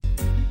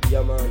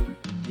Yeah man,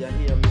 you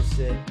hear me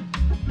say,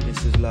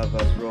 this is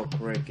Lovers Rock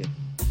Reggae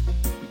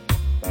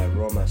by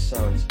Roma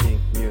Sounds Inc.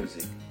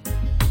 Music.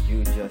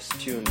 You just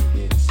tuned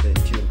in, stay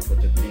tuned for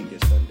the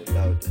biggest and the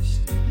loudest.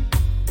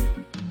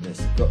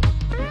 Let's go.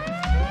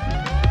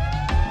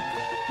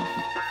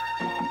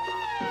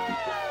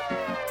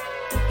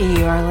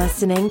 You are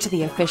listening to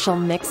the official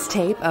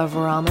mixtape of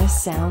Rama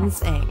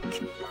Sounds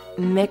Inc.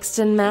 Mixed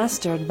and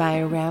mastered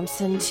by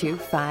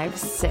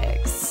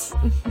Ramson256.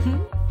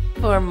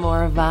 For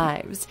more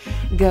vibes,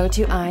 go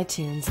to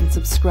iTunes and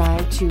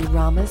subscribe to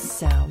Rama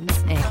Sounds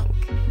Inc.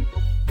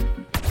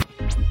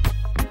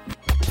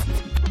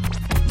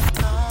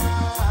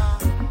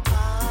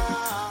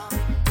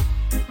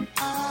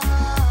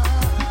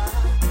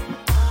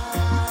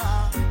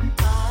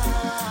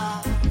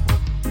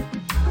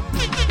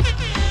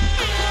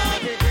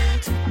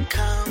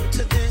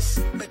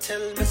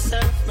 Tell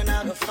myself when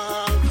I go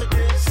fall for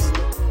this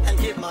and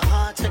give my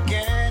heart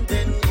again,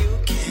 then you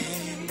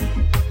came,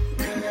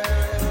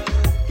 girl.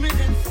 Me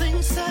didn't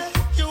think that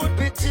you would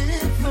be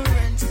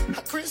different.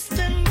 A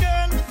Christian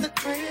girl with a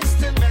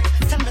Christian man.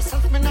 Tell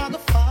myself when I go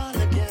fall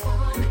again.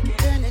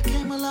 Then you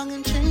came along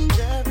and changed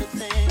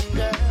everything,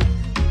 girl.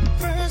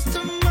 First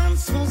 2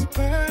 months was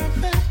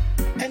perfect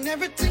and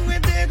everything we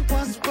did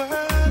was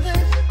worth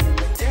it.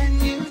 Then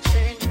you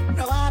changed.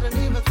 Now I don't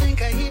even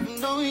think I even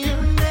know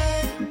your name.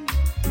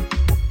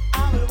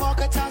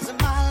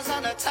 1,000 miles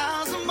and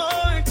 1,000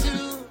 more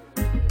to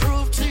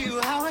prove to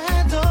you how I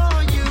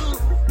adore you.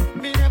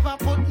 Me never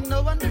put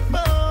no one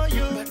before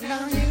you, but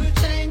now you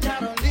change, I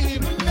don't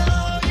even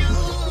know you.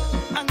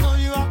 I know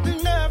you have the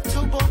nerve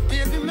to, but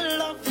baby, me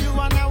love you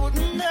and I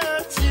wouldn't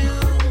hurt you.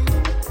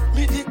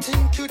 Me did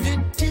think you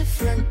did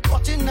different,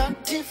 but you're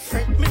not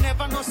different. Me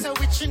never know say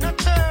which in a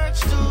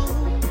church too.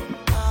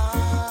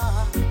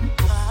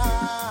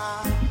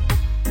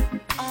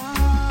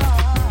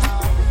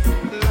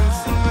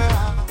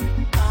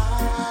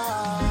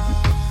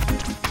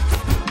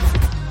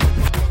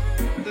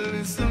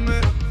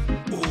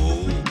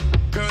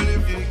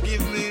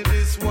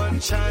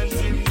 Chance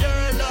in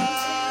your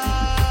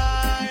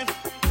life,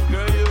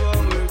 girl, you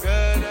won't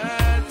regret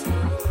it.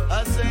 I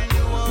say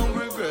you won't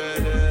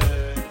regret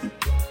it.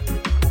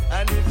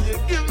 And if you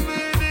give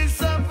me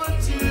this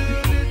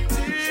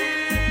opportunity,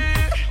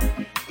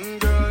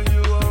 girl,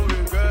 you won't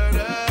regret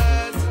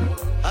it.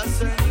 I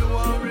say you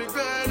won't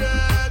regret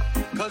it.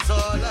 'Cause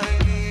all I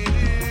need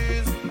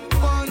is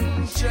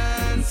one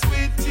chance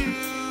with you.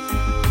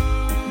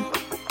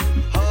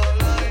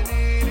 All I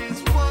need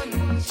is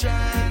one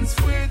chance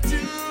with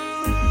you.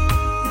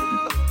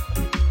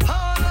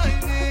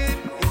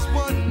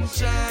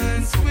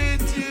 Chance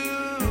with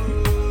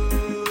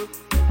you,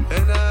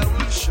 and I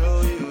will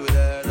show you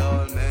that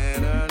all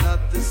men are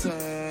not the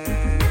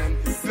same.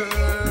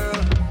 Girl,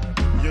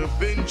 you've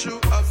been through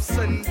ups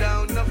and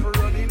downs of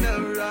running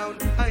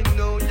around. I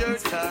know you're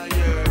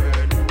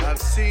tired.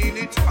 I've seen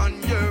it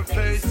on your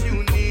face.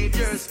 You need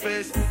your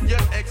space.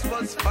 Your ex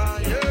was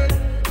fired,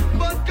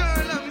 but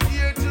girl, I'm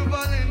here to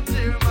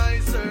volunteer my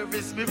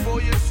service before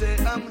you say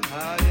I'm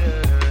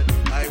hired.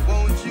 I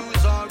won't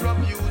use or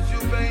abuse you,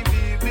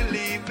 baby.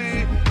 Believe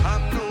me,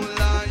 I'm no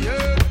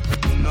liar.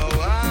 No,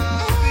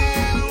 I've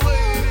been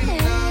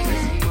waiting on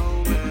this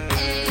moment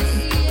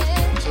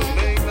to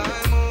make my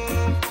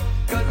move,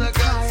 'cause I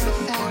got so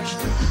much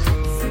to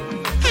prove.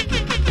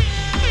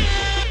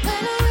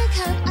 When I wake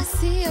up, I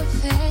see your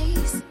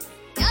face.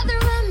 You're the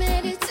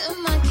remedy to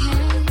my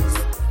case.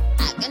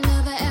 I can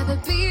never ever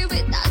be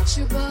without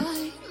you, boy.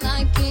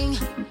 My king,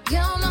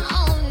 you're my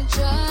only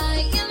joy.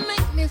 You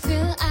make me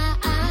feel all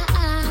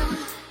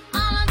I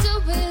do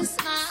is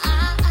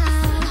smile.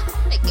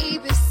 Like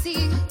ABC,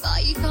 boy,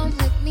 you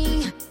complete me.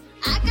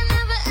 I can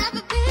never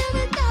ever be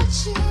without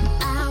you.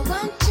 I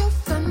want you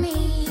for me,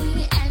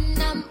 and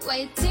I'm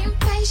waiting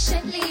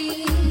patiently.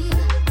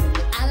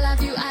 I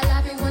love you,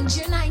 want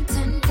you night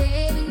and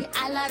day. I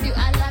love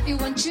you,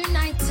 want you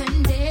night and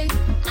day.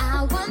 I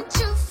want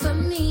you for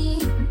me,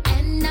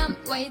 and I'm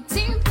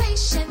waiting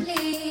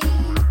patiently.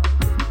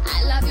 I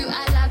love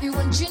you,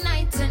 want you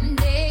night and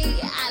day.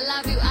 I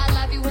love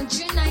you, want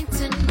you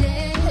night and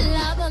day.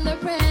 Love on the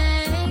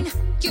brain,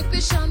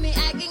 Cupid show me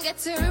I can get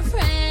to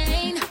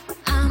refrain.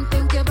 I'm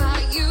thinking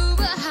about you,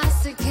 but how's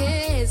the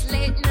kids?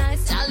 Late night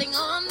styling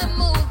on the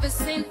movie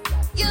scene.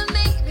 You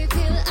make me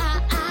feel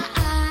all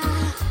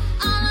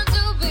I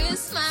do is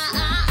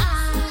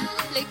smile.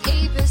 Like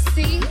ABC,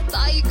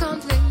 boy, you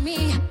complete me.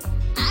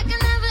 I can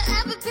never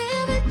ever be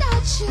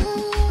without you.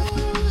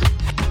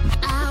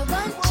 I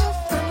want you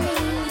for me,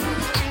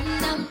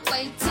 and I'm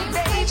waiting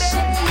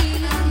patiently.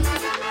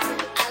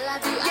 I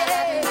love you,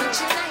 want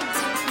you night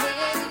and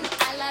day.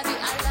 I love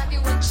you,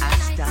 want you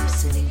night and day. Stop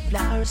sending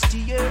flowers to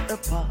your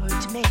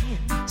apartment.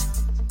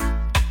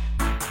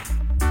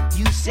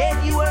 You said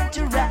you weren't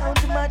around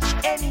much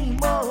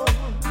anymore.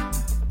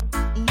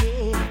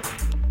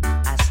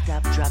 Yeah, I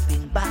stopped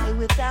dropping by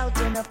without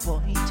an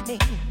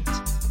appointment.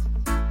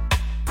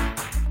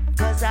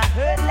 'Cause I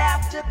heard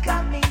laughter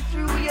coming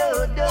through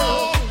your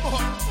door.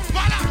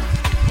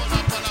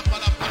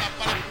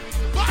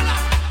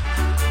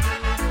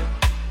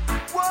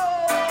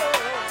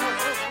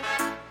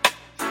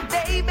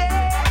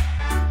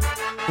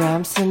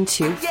 Ramson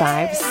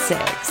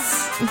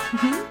 256.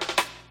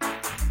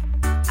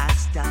 I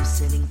stopped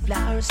sending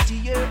flowers to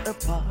your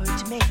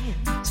apartment.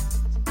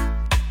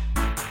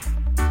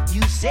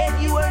 You said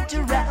you weren't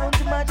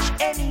around much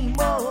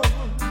anymore.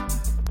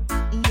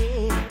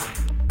 Yeah,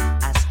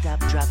 I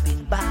stopped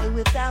dropping by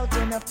without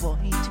an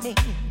appointment.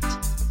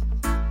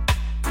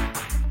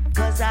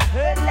 'Cause I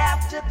heard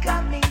laughter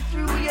coming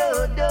through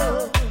your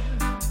door.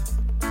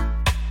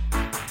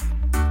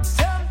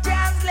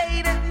 Sometimes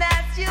late at night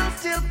you'll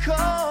still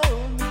call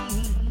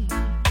me.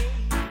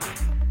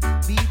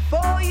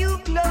 Before you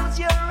close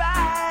your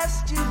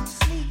eyes to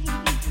sleep.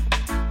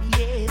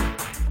 Yeah,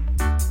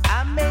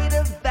 I made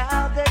a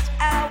vow that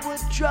I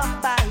would drop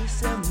by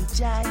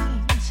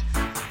sometimes.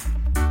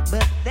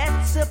 But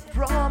that's a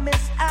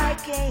promise I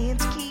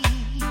can't keep.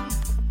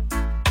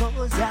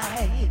 'Cause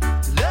I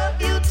love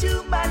you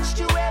too much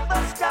to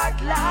ever start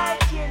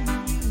liking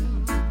you.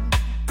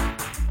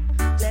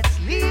 Let's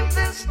leave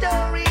the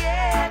story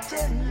at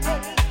an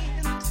end.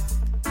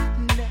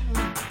 No,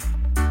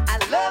 I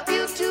love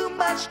you too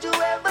much to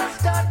ever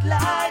start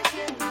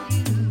liking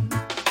you.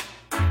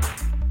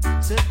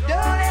 So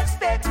don't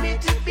expect me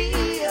to be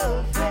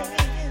your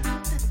friend.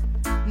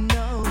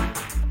 No,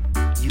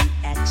 you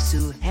act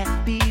so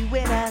happy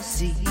when I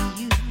see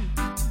you,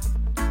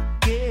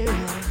 girl.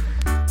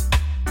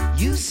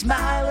 You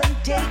smile and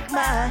take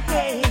my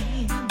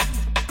hand.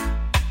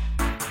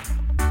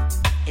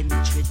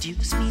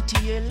 Introduce me to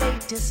your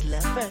latest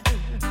lover.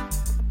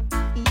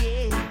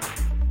 Yeah,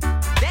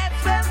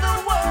 that's when the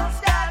world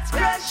starts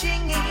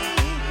crushing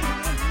in.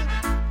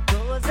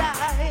 'Cause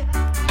I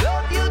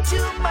love you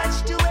too much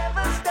to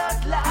ever start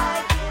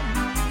liking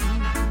you.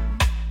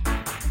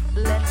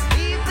 Let's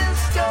leave the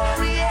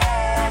story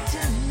at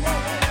an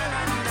end.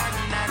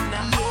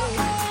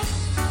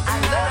 Yeah, I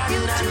love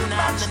you too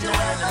much to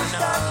ever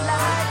start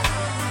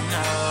liking you.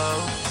 No.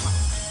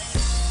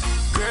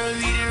 Girl,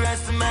 we the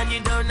rest of man,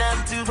 you don't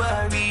have to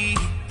worry.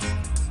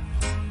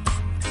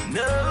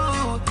 No,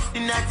 the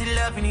naughty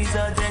loving is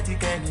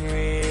authentic and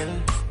real.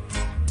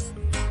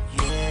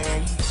 Yeah,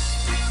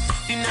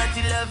 the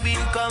naughty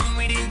loving come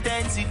with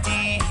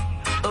intensity.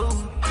 Oh,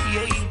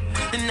 yeah,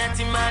 the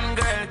naughty man,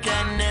 girl,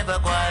 can never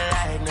go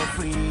like no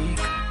freak.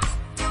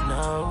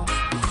 No,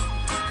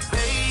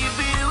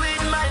 baby,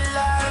 with my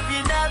love,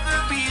 you never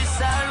be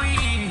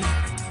sorry.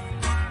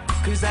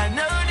 'Cause I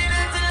know the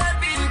naughty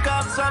loving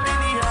comes from in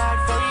the heart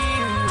for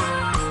you.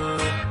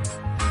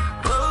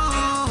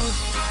 Oh,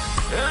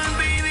 and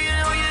baby, you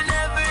know you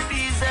never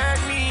desert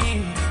me.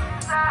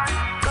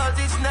 'Cause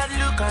it's not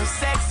look or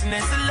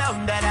sexiness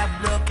alone that I'm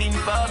looking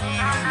for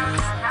you.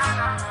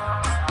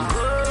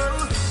 Oh,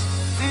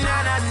 na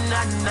na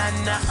na na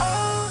na,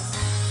 oh,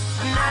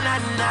 na na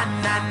na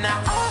na na,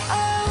 oh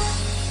oh,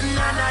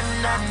 na na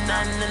na na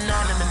na na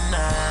na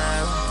na,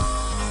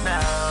 no.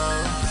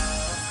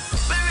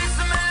 Where is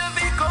the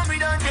melody come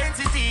with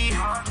identity?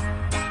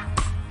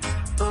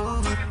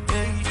 Oh,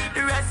 hey,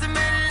 the rest of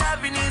my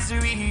loving is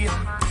real.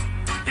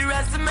 The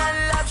rest of my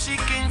love she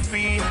can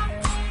feel.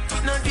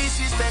 No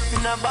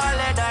disrespecting no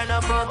ballad or no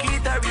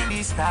pocket or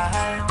really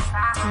style.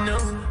 No,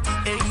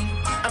 hey,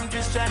 I'm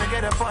just trying to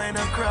get a point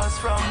across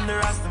from the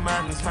rest of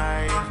man is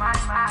mine.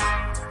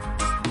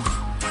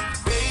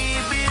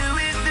 Baby,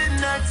 with the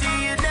naughty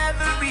you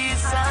never be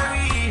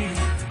sorry.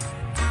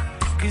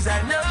 'Cause I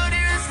know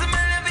the rest of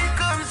my love it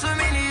comes from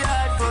in the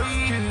heart for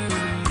you.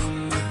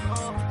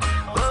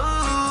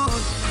 Oh,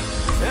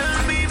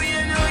 and baby,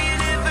 I know you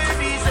never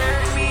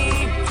desert me.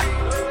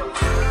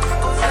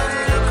 Oh, I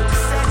look at the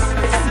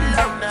sexiness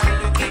alone, I'm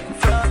looking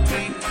for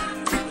me.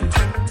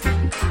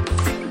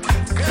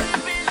 Girl,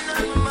 you've been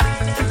on my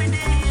mind every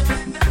day.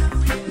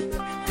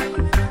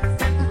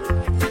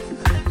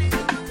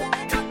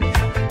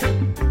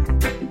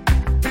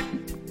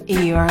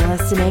 You are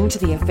listening to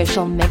the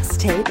official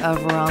mixtape of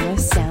Rama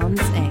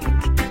Sounds Inc.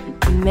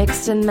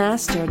 Mixed and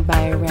mastered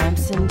by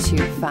Ramson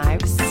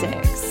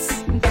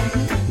 256.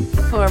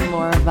 For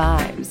more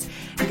vibes,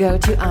 go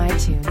to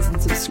iTunes and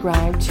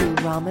subscribe to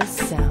Rama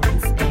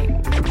Sounds Inc.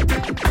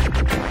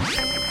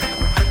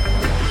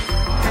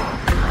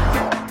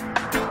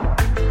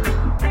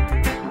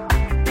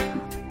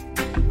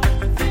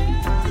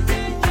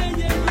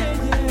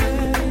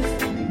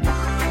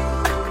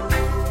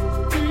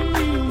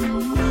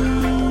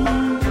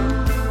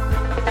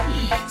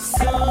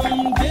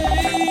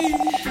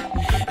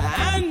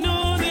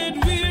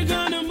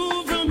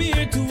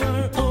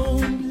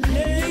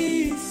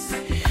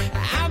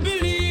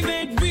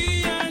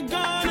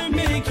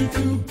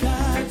 To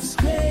God's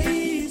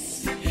grace.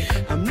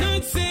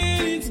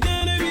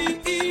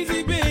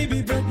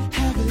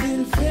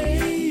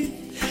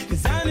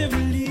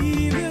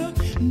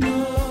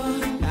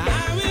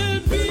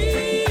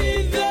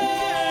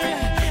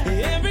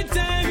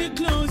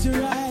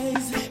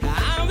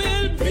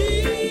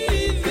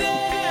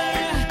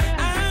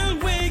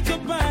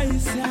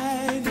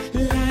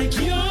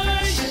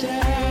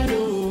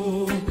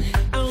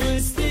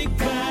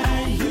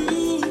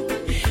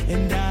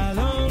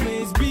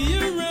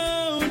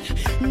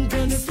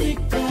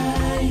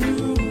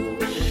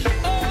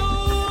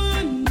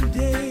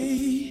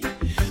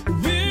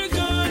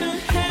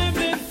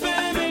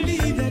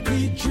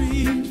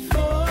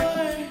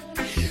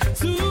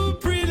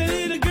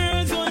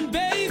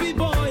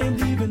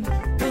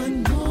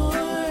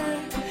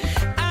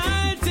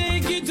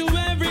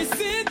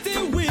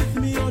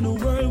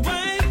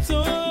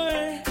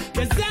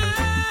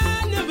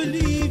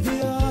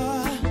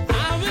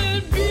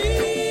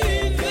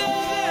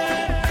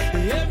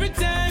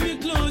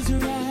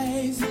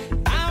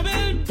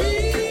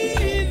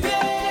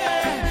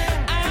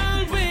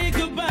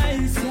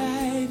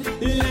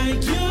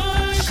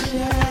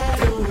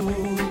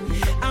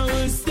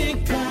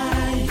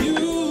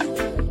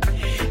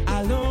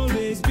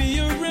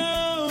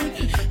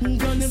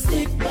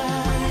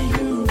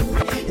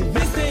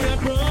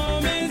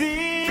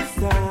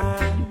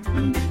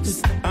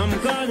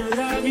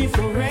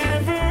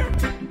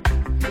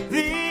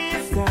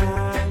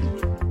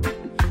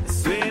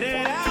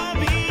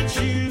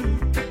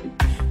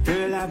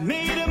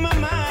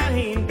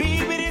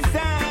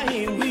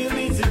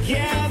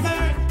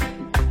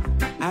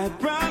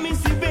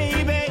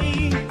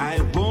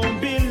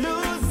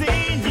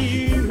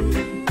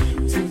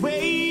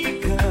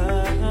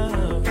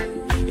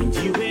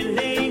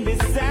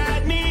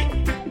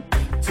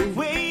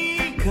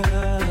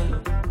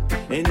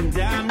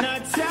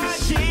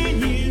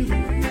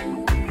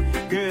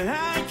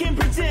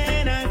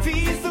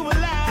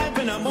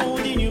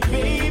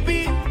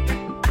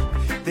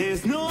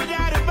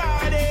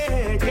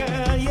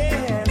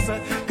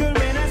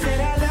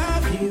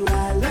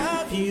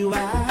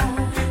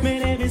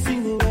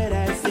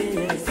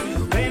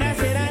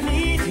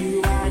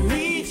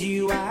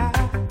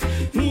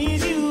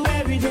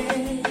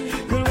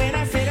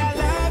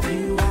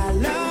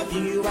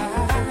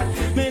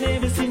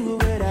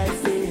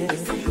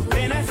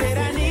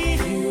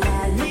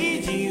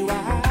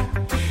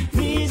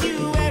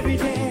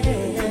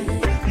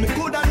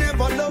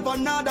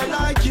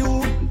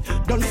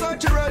 Don't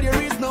search around,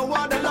 there is no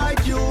other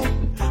like you.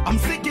 I'm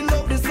sick in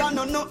love, this I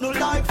know not no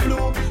like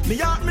flu. Me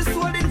heart, me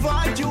soul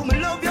invite you, me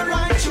love you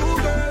right you,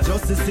 girl.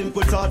 Just the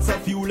simple thoughts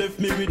of you left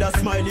me with a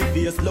smiley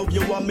face. Love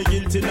you want me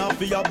guilty now,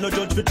 fi have no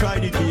judge fi try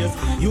the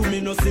case. You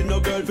me no see no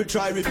girl fi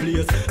try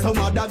replace. Some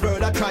other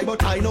girl I try,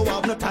 but I know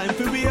have no time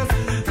for waste.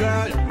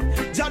 Girl,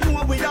 you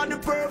know we are the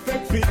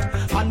perfect fit.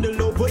 And the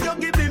love what you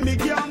giving me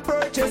can't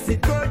purchase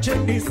it,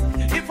 purchase this.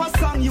 If a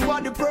song you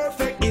are the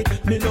perfect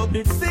hit. Me love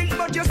it sing,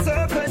 but you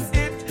surface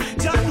it.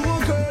 You know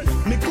girl,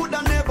 me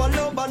coulda never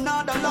love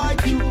another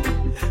like you.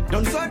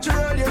 Don't search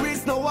around, there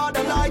is no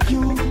other like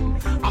you.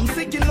 I'm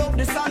sick in love,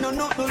 this I know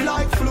not no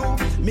like flu.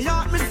 Me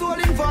heart, me soul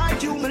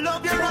invite you, me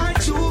love you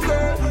right you,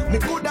 girl. Me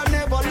coulda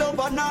never love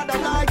another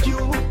like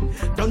you.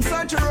 Don't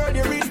search around,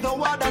 there is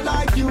no other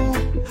like you.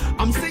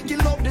 I'm sick in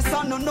love, this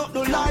I know not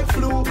no like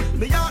flu.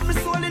 Me heart, me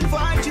soul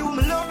invite you,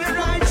 me love you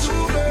right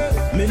you, girl.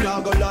 Me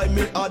nah go lie,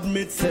 me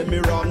admit, say me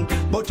wrong.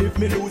 But if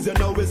me lose, you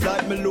know it's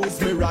like me lose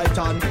me right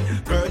hand.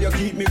 Girl, you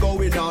keep me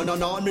going on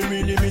and on. Me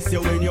really miss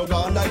you when you're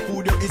gone. Like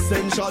food, you're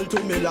essential to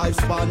me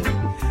lifespan.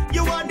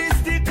 You are the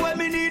stick where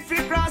me need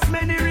to cross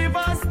many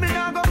rivers. Me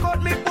nah go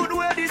cut me food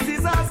where the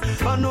scissors.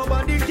 And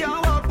nobody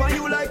can walk by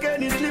you like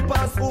any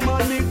slippers.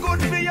 Woman, me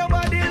good for your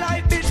body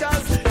like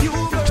pictures. You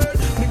girl,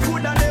 me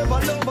coulda never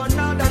love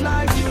another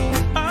like you.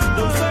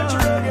 Don't search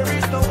around, there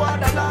is no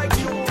other like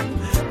you.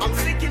 I'm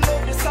sick in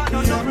love, the sun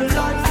on no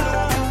like you.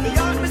 Me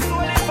heart, me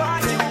soul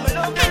invite you, me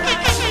love you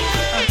right.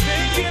 I'm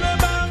thinking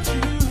about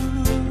you.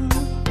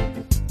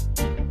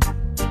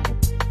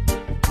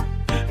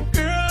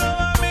 Girl,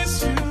 I miss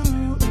you.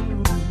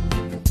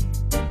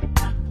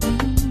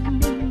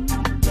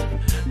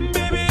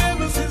 Baby,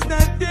 ever since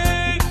that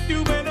day you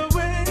went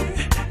away,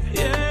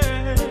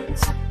 yes,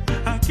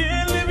 I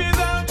can't live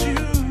without you.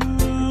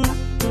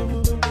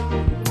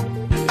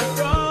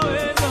 You're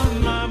always on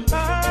my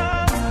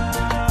mind.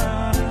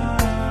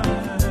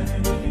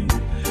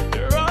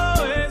 You're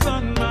always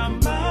on my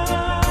mind.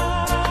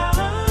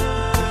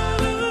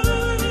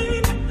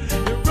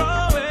 You're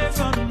always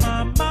on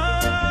my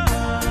mind.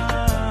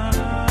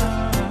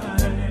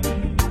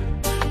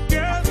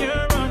 Girl,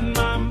 you're on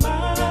my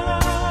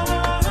mind.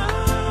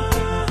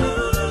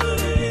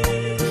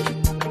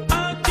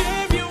 I'll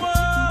give you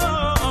all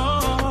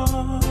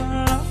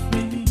of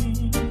me.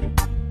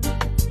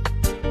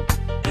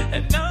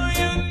 And now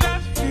you're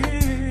not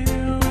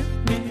here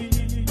with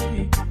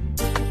me.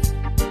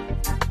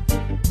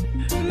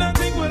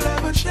 Nothing will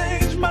ever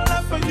change. My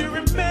love for you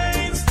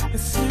remains the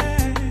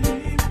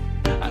same.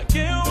 I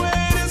can't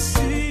wait to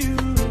see you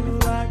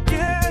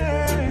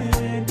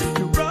again.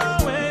 You're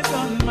always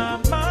on my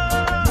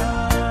mind.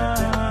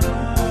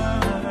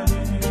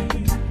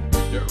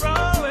 You're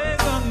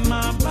always on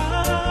my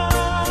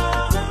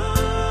mind.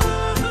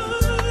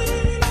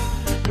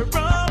 You're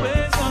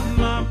always on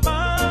my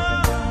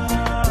mind.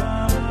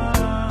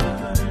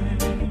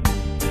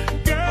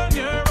 Girl,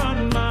 you're on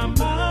my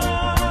mind.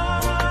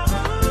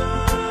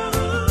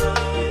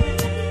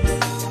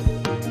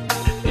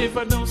 If I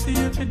don't see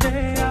you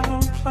today, I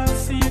hope I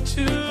see you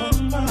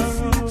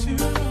tomorrow.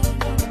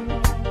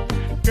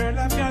 Girl,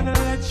 I've gotta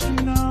let you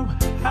know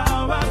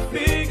how I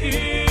feel.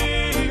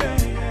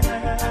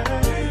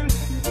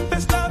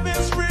 This love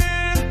is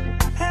real,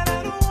 and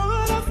I don't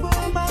wanna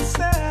fool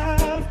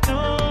myself.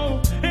 No,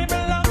 it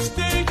belongs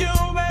to you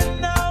and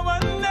no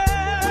one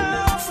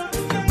else.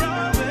 You're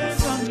always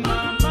on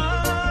my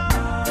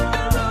mind.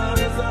 You're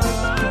always on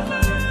my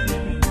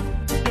mind.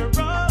 You're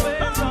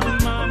always on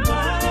my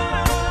mind.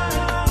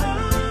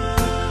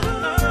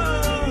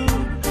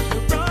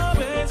 You're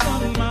always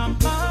on my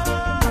mind.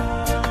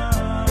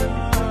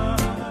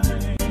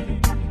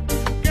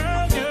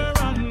 Girl, you're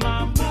on my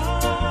mind.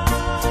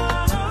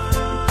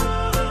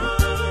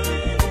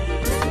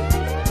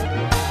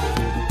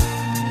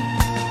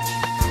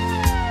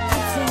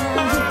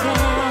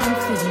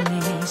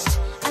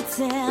 I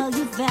tell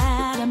you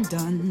that I'm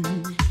done.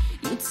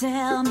 You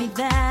tell me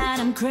that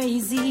I'm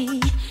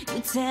crazy.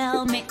 You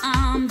tell me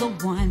I'm the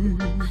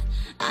one.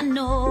 I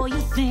know you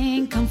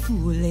think I'm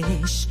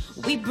foolish.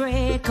 We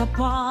break up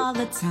all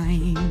the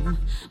time.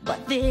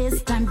 But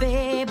this time,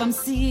 babe, I'm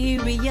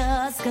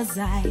serious. 'Cause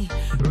I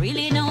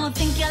really don't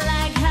think you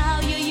like how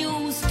you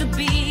used to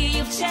be.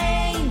 You've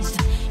changed.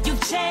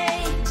 You've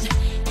changed.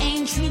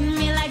 Ain't treating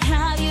me like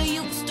how you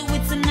used to.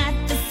 It's not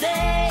the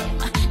same.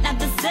 Not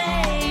the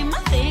same.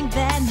 I think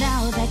that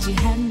now that you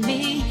had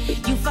me,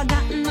 you've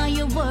forgotten how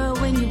you were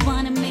when you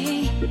wanted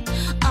me.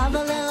 All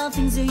the little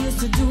things you used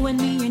to do when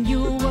me and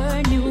you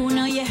were new.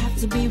 Now you have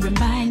to be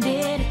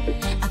reminded.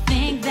 I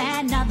think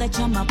that now that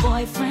you're my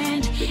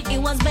boyfriend,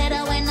 it was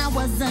better when I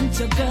wasn't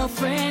your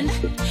girlfriend.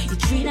 You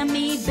treated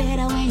me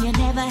better when you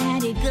never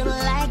had it good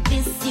like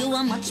this. You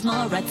were much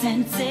more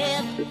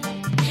attentive.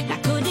 Now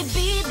could it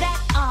be that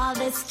all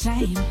this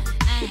time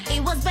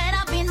it was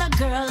better being the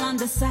girl on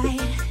the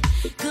side?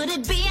 Could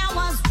it be I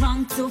was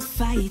wrong to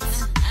fight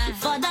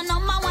for the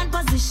number one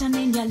position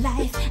in your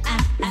life?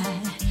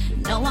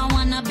 No, I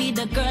wanna be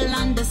the girl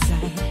on the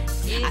side.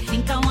 I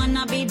think I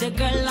wanna be the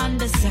girl on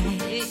the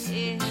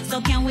side.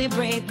 So can we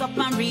break up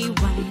and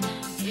rewind?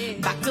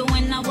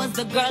 was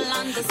the girl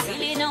on the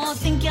scene. You don't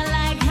think you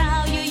like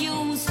how you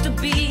used to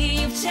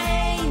be. You've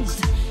changed,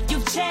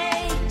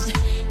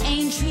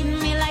 ain't treating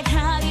me like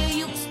how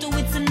you used to.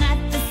 It's not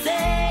the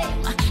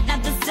same,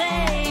 not the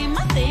same.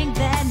 I think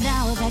that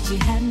now that you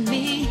had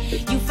me,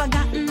 you've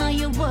forgotten how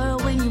you were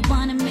when you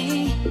wanted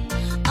me.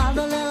 All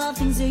the little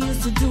things you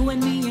used to do when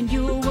me and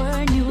you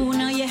were new,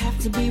 now you have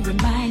to be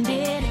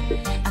reminded.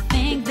 I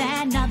think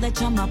that now that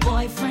you're my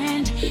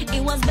boyfriend,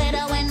 it was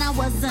better when I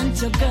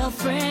wasn't your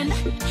girlfriend.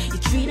 You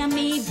treated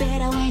me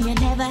better when you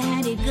never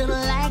had it good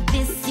like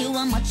this. You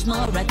were much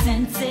more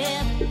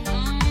attentive.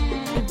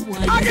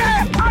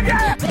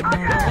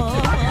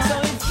 So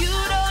if you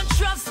don't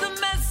trust the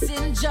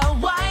messenger,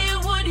 why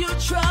would you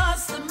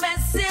trust the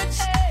message?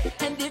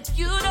 And if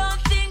you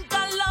don't think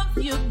I love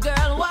you,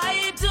 girl,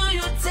 why do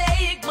you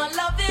take my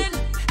loving?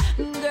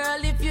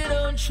 Girl, if you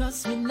don't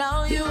trust me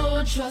now, you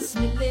won't trust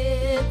me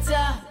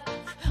later.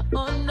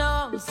 Oh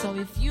no, so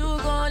if you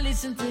gon'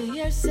 listen to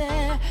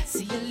hearsay,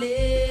 see you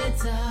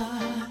later.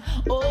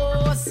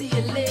 Oh, see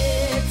you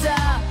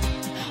later.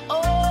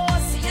 Oh,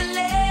 see you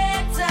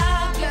later,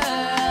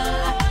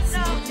 girl.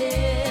 See you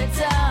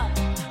later.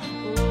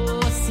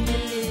 Oh, see you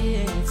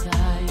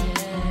later,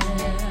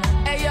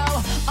 yeah. Hey yo,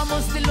 I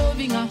must be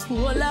loving her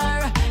whole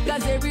her,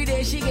 cause every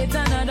day she gets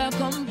another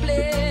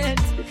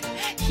complaint.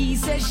 He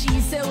said,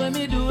 she said, when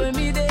me do, when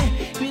me day,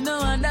 we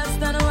don't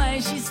understand why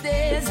she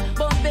stays.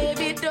 But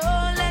baby,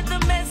 don't let the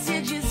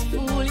messages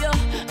fool you,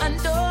 and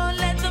don't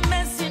let the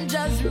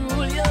messengers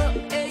rule you.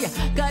 Hey,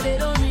 cause they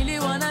don't really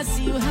wanna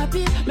see you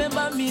happy.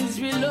 Remember,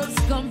 misery loves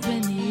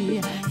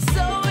company.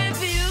 So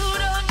if you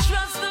don't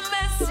trust the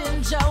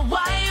messenger,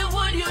 why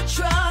would you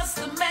trust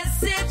the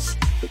message?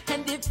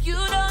 And if you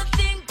don't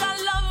think I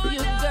love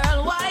you,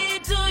 girl, why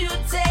do you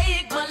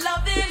take my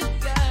loving?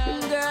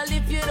 Girl,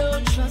 if you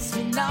don't trust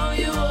me now,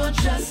 you won't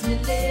trust me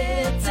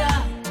later.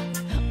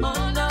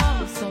 Oh no,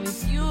 so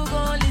if you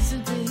gon'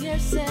 listen to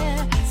hearsay,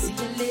 see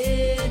you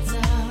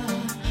later.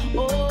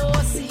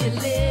 Oh, see you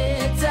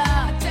later.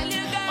 Tell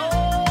you, girl.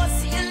 Oh,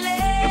 see you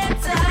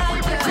later,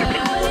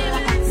 girl.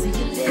 See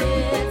you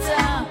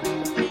later.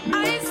 I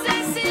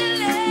say see you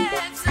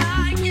later,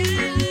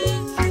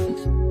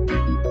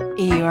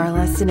 yeah. You are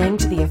listening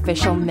to the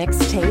official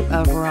mixtape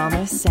of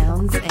Rama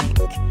Sounds Inc.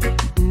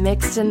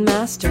 Mixed and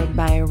mastered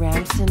by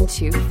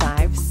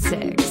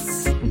Ramson256.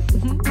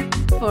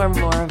 For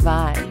more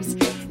vibes,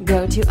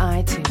 go to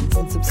iTunes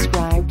and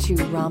subscribe to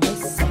Rama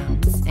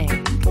Sounds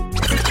Inc.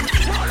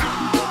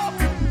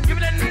 Give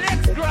me the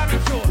next Grammy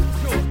show.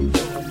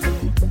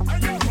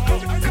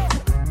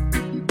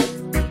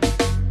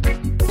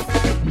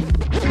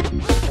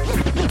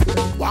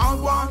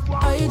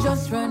 I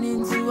just ran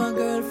into a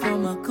girl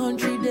from my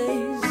country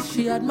days.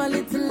 She had my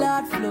little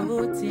heart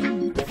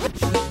floating.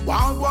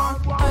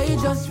 I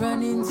just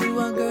ran into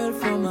a girl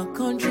from my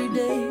country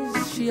days.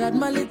 She had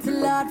my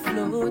little heart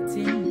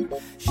floating.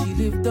 She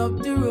lived up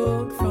the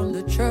road from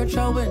the church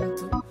I went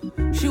to.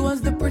 She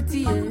was the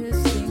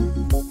prettiest thing,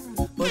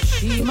 but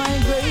she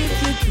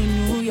migrated to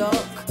New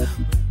York.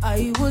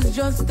 I was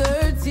just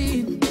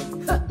 13.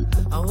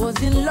 I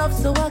was in love,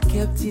 so I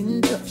kept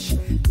in touch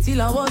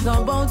till I was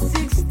about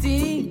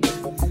 16.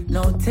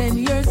 Now 10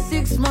 years,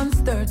 6 months,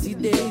 30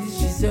 days.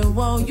 She said,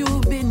 wow,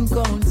 you've been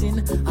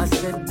counting. I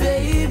said,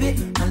 baby,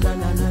 a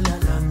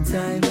long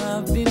time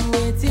I've been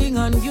waiting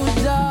on you,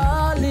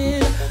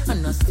 darling.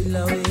 And I still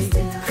await,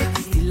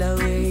 still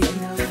await,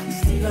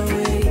 still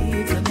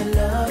await on your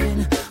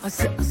loving. I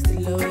said, I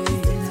still await,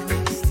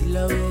 still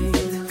await,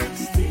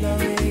 still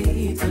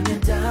await on your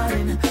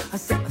darling. I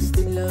said, I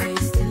still await,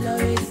 still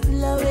await,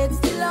 still await,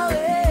 still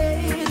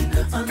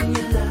await on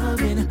your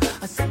loving.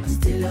 I said, I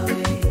still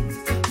await,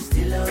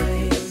 still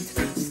await,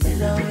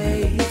 still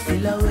await,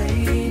 still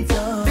await.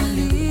 Oh.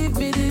 Believe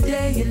me, the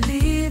day you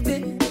leave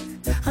it,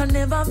 I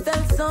never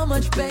felt so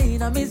much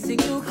pain. I'm missing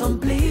you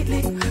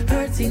completely,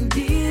 hurting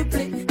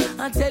deeply.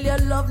 I tell you,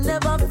 love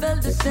never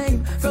felt the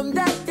same. From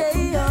that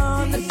day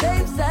on, the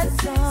same sad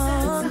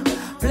song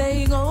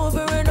playing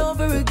over and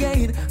over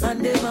again.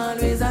 And them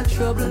always a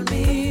trouble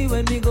me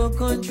when we go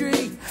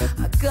country.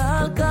 I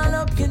call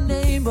up your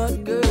name,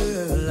 but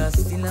girl, I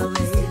still await,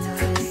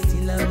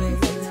 still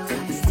await,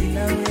 still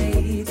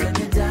await on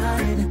your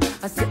darling.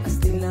 I said I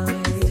still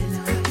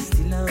await,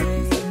 still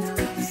await,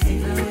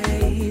 still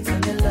await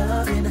on your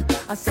loving.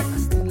 I said I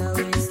still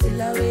await,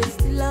 still await,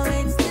 still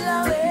await, still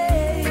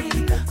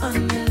await on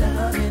your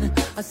loving.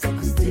 I said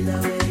I still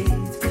await,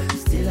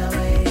 still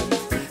await,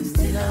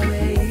 still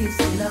await,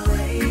 still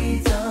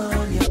await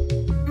on you.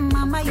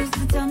 Mama used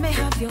to tell me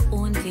have your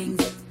own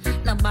things.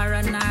 No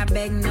borrow nor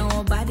beg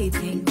nobody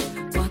things.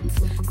 But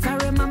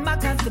sorry mama,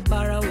 cause the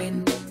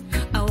borrowing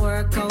I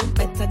work out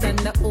better than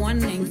the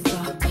owning. So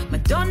I'm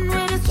done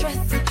with the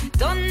stress,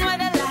 done with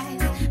the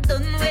lies,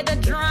 done with the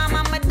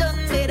drama, I'm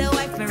done with the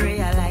wife. Me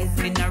realize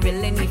me not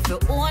really need to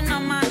own a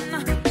man.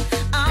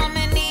 All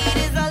me need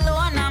is a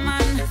loan a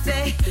man.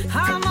 Say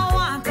how I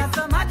want cause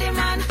somebody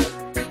man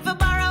for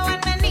borrow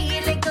when me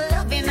need little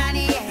loving and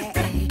yeah.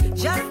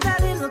 Just a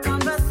little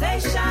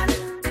conversation.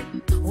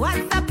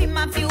 What's up in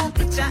my few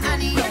picture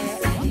and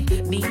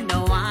yeah. Me no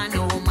one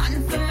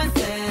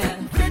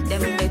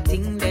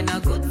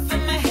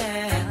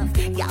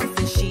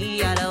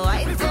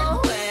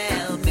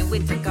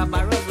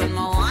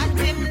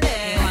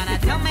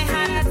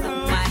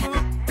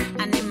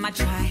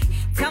try.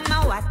 Tell me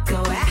what to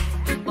wear,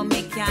 but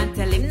me can't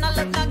tell him no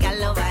love no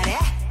gal over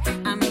there.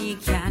 And me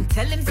can't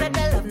tell him say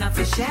the love not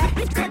for share.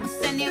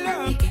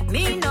 Anyway,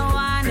 me no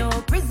want no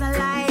prison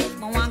life.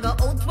 Me want go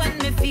out when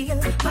me feel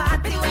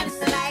party when it's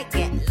like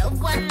get love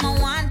when me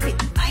want it.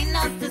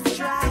 Minus the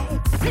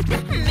stripes.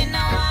 Me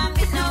no want,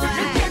 me no want.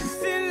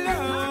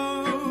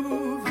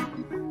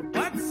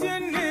 What's your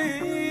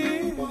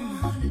name?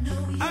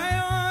 I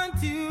want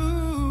you.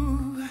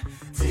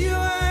 You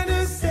are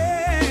the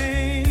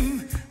same.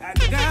 I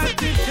got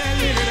to tell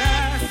you that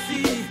I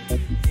see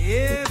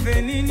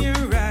heaven in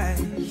your eyes,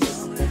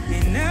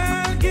 and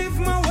I'll give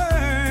my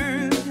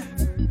word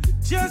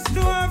just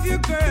to have you,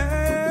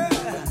 girl.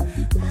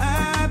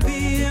 I'll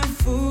be a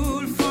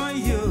fool for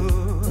you.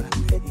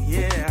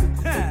 Yeah.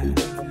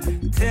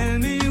 Tell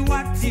me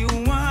what you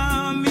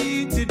want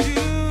me to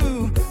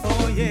do.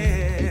 Oh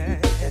yeah.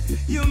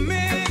 You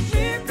make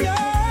me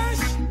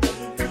blush.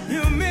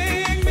 You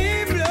make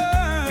me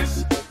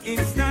blush.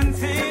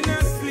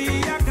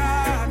 Instantaneously I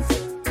got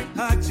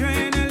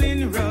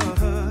adrenaline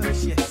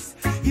rush. Yes.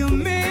 You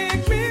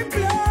make me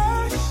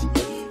blush.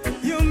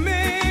 You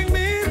make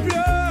me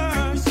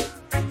blush.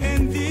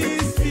 And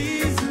this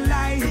is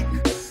like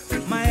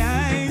my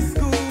high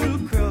school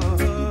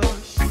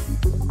crush.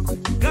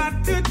 Got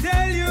to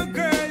tell you,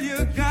 girl,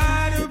 you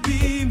gotta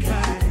be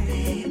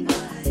mine.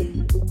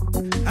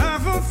 I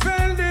haven't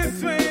felt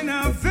this way in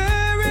a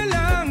very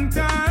long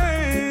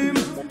time.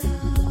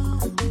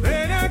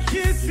 When I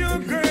kiss you,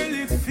 girl,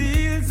 it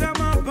feels I'm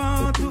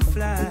about to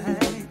fly.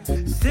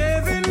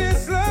 Saving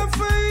this love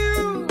for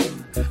you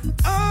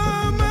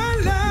all my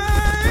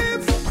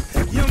life.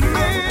 You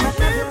make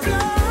me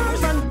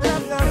blush.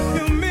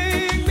 You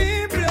make me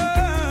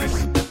blush.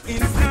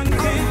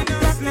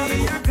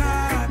 Instantaneously I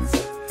got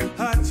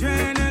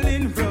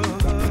adrenaline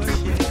rush.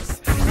 Yes.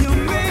 You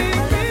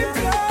make me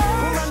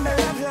blush.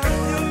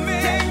 You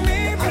make me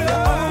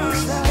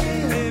blush.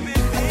 Baby,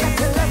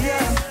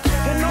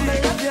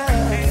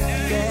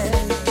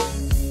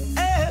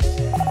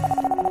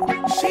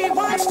 She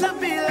wants to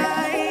be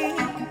like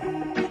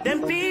them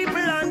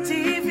people on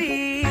TV.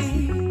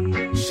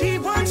 She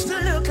wants to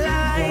look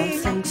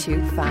like Ramson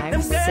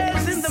them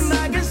girls in the 256.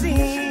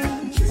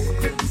 magazines.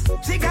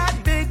 She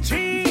got big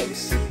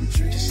dreams.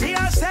 She see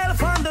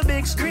herself on the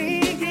big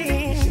screen.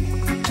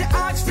 She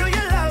asks, do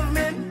you love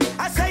me?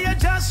 I say you're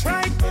just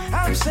right.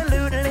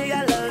 Absolutely,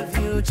 I love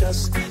you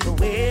just the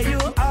way you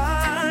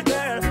are,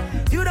 girl.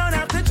 You don't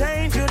have to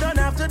change. You don't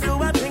have to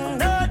do a thing.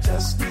 No,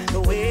 just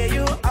the way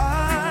you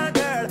are,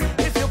 girl.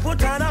 If you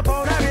put on a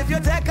powder, if you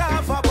take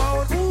off a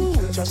pound, ooh,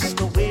 just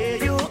the way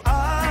you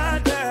are,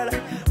 girl.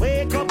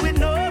 Wake up with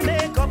no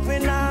makeup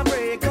when I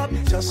break up.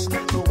 Just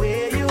the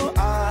way you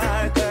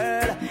are,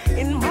 girl.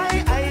 In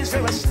my eyes,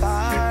 you're a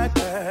star,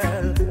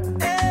 girl.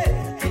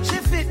 Hey, she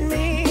fit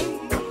me,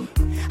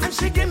 and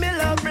she give me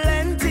love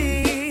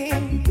plenty.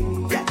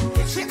 Yeah,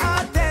 she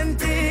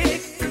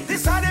authentic.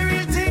 This are the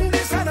real thing,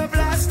 this are the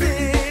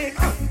plastic.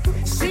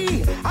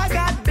 See, I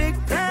got big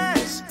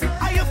plans.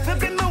 Are you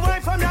flipping my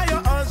wife? I'm not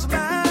your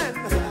husband.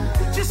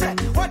 She said,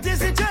 what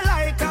is it you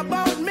like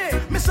about me?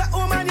 Mr.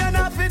 Woman, you're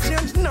not fit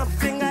change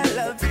nothing. I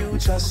love you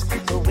just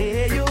the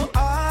way you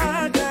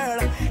are,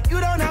 girl. You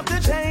don't have to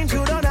change,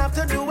 you don't have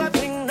to do a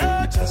thing.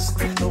 No, just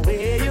the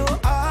way you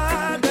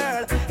are,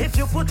 girl. If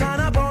you put on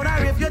a pound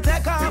or if you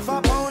take off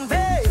a pound,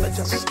 babe,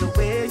 just the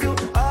way you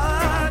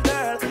are,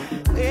 girl.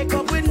 Wake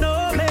up with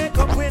no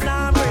makeup when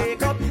I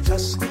break up.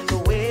 Just the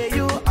way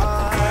you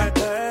are,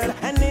 girl.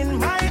 And in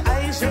my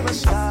eyes, you're a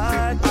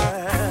star,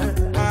 girl.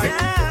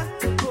 Yeah.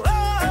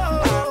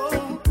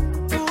 Oh,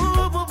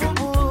 ooh, boo, boo,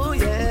 boo,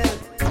 yeah.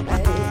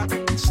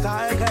 Hey,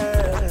 star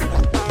girl.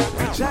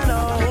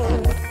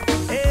 Channel.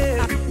 Hey.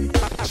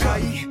 Try,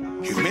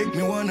 you make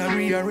me wanna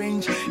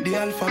rearrange the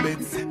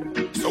alphabets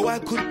so I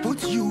could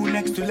put you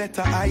next to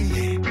letter I.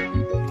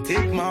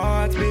 Take my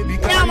heart, baby,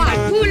 Yeah,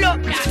 man, pull up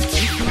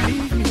if you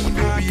leave me,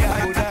 baby,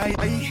 I would die.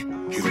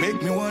 You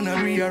make me wanna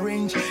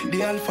rearrange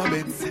the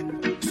alphabets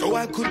so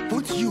I could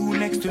put you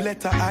next to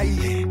letter I.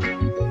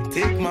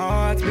 Take my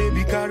heart,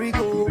 baby, carry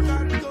go.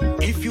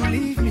 If you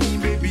leave me,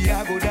 baby,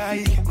 I go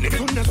die.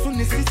 Nefuna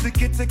sunni sisi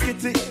kete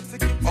kete.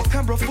 O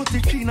cambro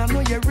footy clean, I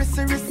know you're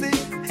risi risi.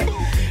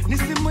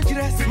 Nisi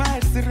mujira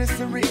smile siri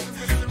siri.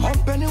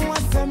 Open it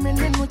once a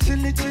minute, no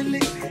chili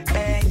chili.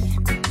 Hey,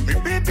 me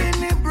baby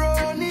ni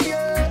brownie,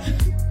 yeah.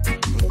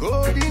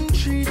 Golden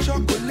tree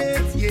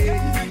chocolate,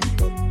 yeah.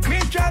 Me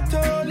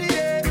chatoli,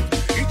 yeah.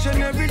 Each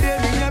and every day,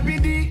 me happy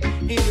day,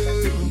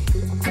 yeah.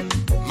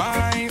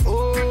 My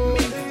own.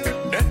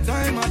 That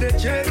time of the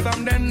chase,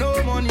 and then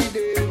no money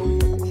there. Oh.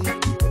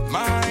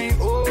 My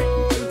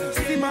own.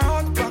 See my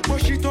heart back,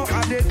 push it up,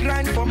 and they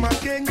grind for my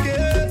king.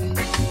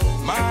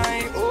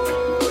 My own.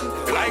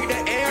 Like the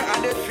air,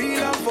 and the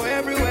feel up for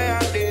everywhere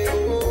I do.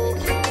 Oh.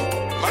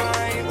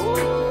 My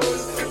own.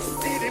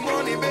 See the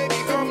money, baby,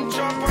 come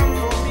jump on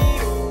for me.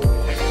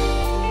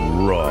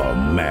 Oh. Raw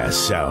Mass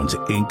Sounds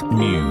Inc.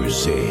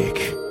 Music.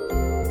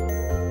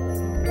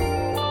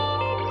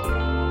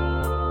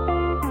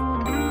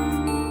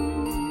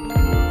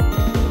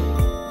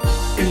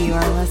 You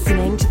are listening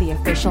listening to the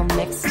official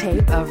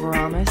mixtape of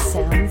Rama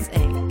Sounds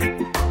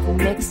Inc.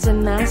 Mixed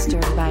and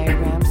mastered by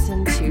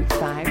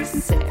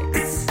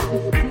Ramson256.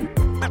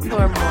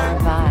 For more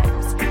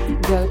vibes,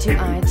 go to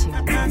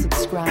iTunes and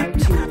subscribe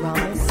to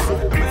Rama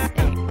Sounds Inc.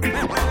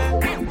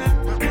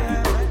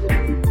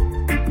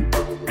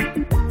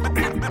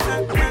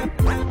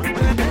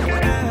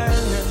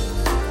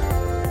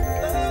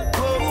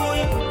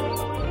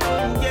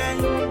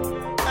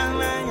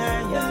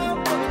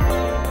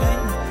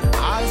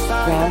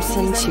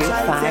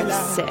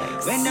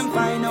 Ramson256. When them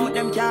find out,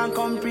 them can't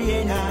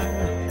comprehend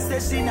her. Say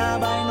she nah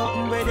buy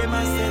nothing where them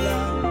a sell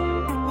her.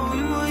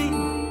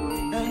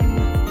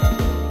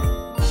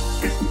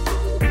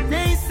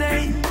 They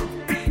say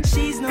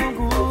she's no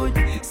good.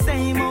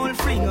 Same old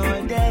fling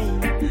all day.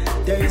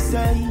 They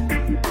say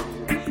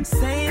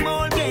same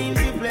old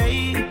games you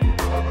play.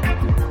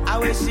 I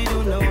wish she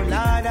do know,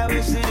 Lord. I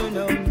wish she do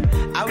know.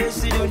 I wish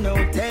she do know.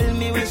 Tell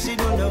me what she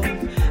do know.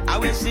 I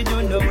wish she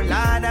do know,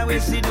 Lord. I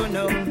wish she do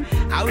know.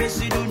 I wish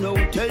she do know.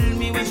 Tell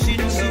me what she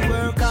do know. She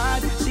work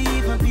hard. She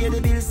even pay the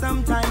bill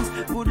sometimes.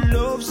 Good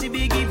love she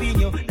be giving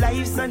you.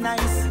 Life so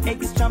nice.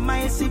 Extra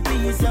miles she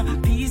please you.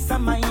 Peace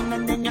of mind,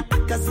 and then you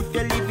act as if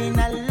you're living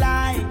a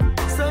lie.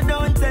 So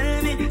don't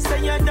tell me, so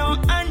you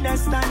don't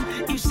understand.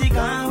 If she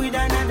gone with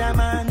another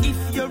man, if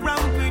you're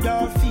wrong with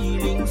her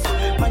feelings,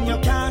 man, you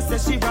can't say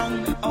she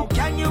wrong. How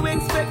can you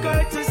expect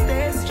her to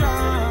stay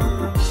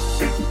strong?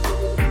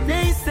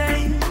 They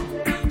say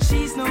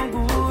she's no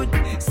good.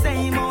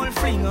 Same old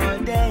thing all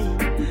day.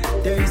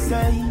 They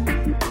say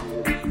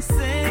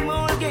same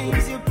old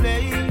games you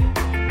play.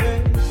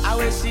 I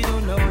wish she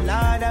do know,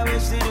 Lord. I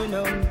wish she do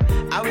know.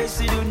 I wish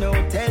she do know.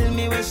 Tell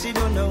me what she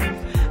do know.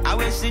 I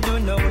wish she do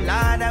know,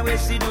 Lord. I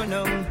wish she do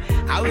know.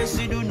 I wish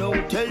she do know.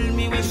 Tell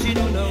me what she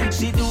do know.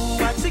 She do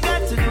what she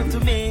got to do to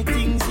make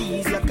things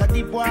easy. Like a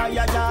deep wire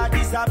yard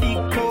is a big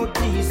coat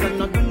piece. And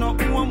not do no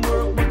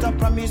homework, but I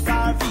promise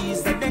her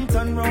fees. And then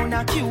turn round,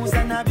 accuse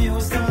and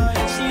abuse her.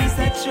 She's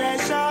a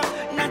treasure,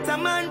 not a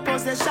man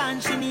possession.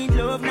 She need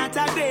love, not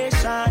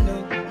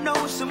aggression. No,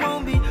 she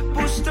won't be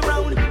pushed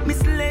around,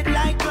 misled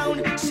like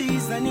clown.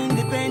 She's an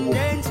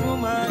independent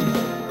woman.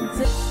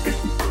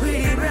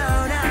 Pretty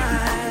brown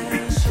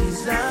eyes,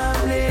 she's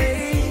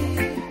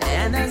lovely.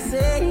 And I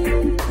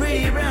say,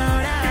 pretty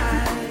brown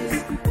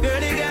eyes,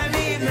 girl, you got me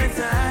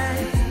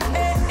hypnotized.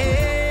 Hey,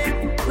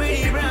 hey,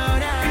 pretty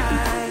brown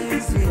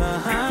eyes, my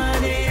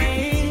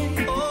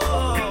honey.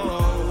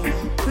 Oh,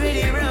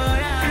 pretty brown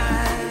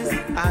eyes,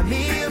 I'm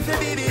here for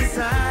be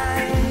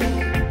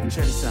beside.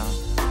 Check this out.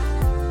 I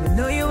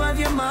know you have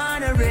your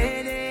mind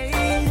already.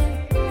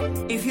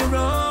 If you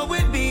roll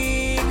with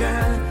me,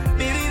 girl,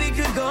 maybe we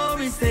could go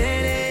and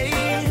steady.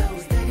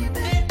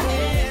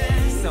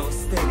 So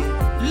steady.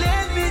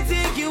 Let me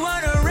take you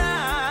on a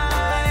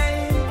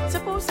ride.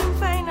 Suppose some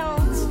find out.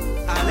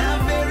 I'll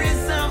have very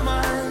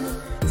someone.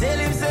 Tell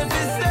him to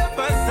step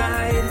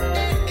aside.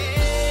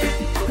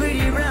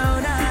 Pretty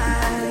brown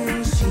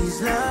eyes,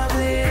 she's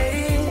lovely.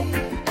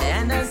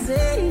 And I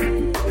say,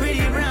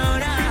 pretty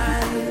brown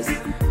eyes,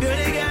 girl,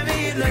 you got me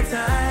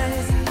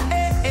hypnotized.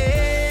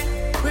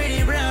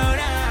 Pretty brown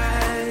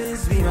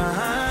eyes, be my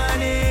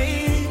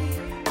honey.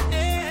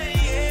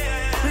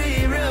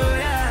 Pretty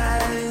brown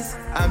eyes,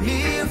 I'm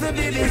here for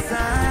be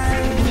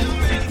beside.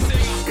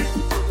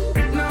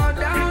 No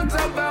doubt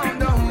about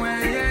the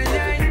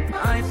way,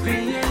 I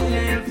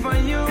feel for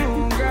you,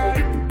 girl.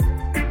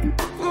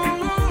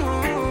 Ooh,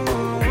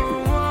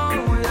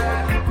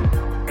 yeah.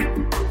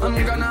 I'm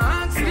gonna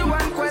ask you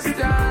one question.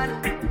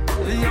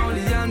 The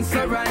only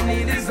answer I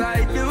need is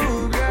I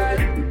do, girl.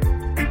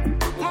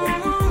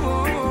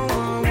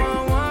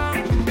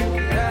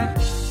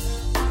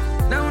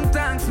 Don't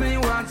ask me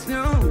what's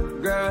new,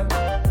 girl.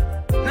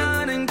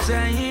 Nothing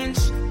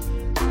changed.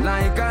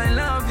 Like I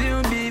love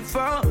you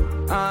before,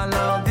 I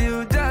love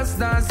you just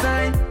the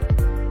same.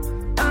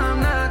 I'm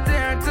not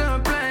there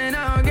to play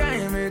no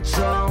game. It's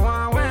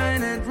shower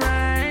when it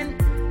rains.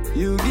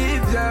 You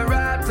give your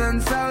heart and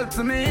soul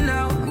to me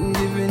now. I'm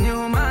giving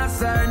you my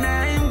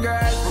surname,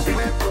 girl.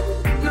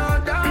 No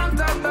doubt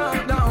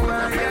about the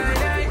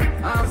way,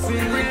 I'm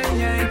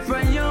feeling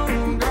for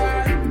you,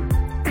 girl.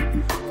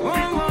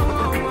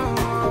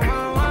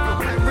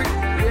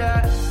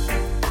 Yeah.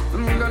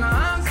 I'm gonna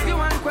ask you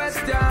one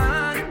question.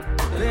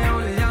 The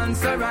only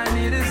answer I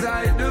need is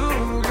I do,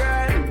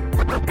 girl.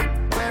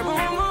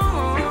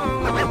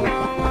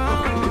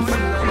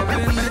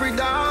 Loving every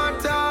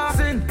daughter,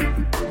 sin,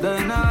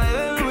 then I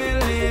will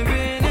live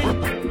in it.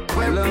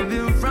 Love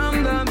you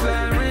from the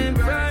very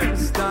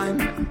first time,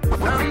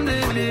 from the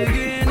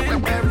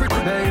beginning.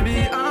 Baby,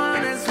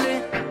 honestly,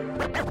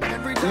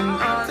 in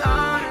all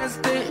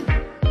honesty,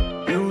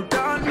 you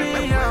taught me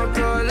how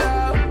to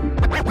love.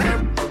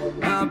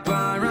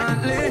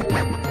 Apparently,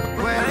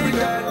 when you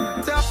get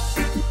tough,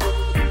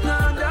 no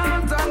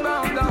doubt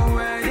about the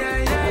way,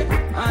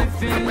 I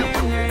feel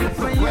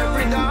for you.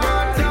 Every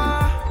daughter,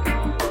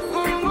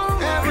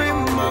 every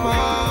mama,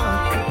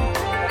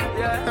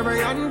 every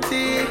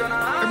auntie,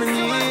 every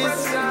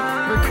niece,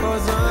 every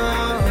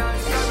cousin,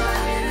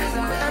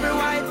 every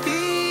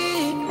wifey,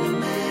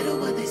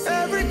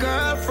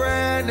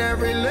 and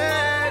every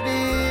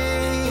lady.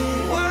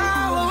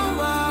 Wow,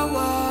 wow,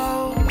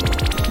 wow.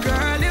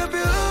 Girl, you're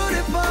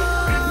beautiful.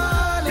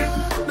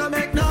 Don't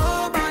make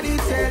nobody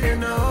tell you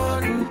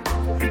nothing.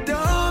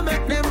 Don't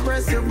make them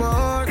press your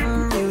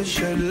button. You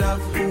should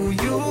love who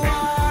you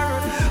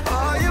are.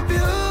 Oh, you're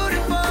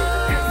beautiful.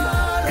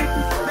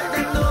 Make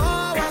them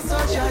know what's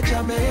such a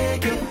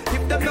Jamaica.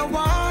 If them don't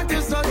want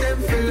you, so them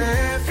feel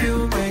left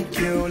you. Make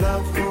you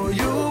love who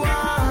you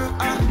are.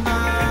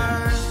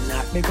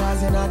 Not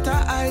because you're not a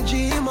IG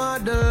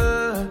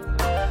model.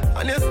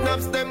 And your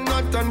snaps them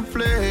not on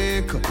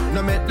flake.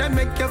 No make them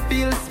make you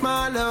feel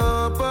small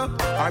up.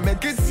 Or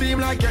make it seem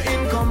like you're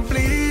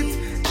incomplete.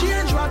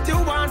 Change what you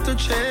want to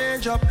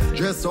change up.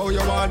 Dress how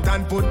you want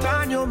and put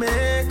on your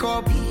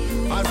makeup.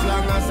 As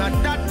long as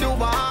that you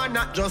want,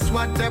 not just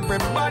what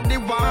everybody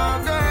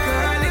want.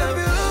 Girl, you're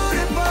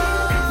beautiful.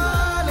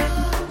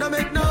 Don't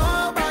make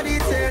nobody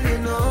tell you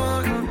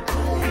nothing.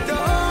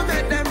 Don't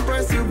make them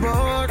press your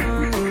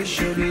button. You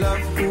should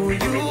love who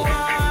you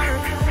are.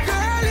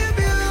 Girl, you're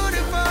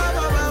beautiful.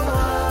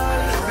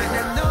 Make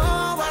them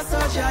know what's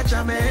such a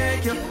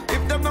Jamaica.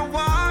 If them don't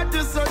want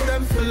you, so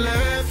them feel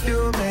left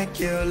you. Make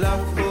you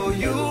love who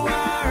you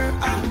are.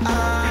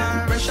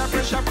 Pressure,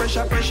 pressure,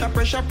 pressure, pressure,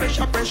 pressure,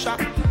 pressure, pressure.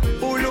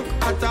 Who look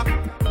hotter?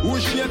 Who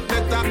shape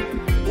better?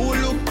 Who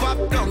look pop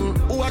down?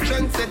 Who a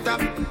trendsetter?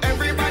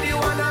 Everybody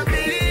wanna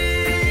be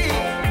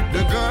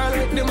the girl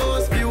with the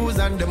most views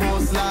and the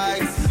most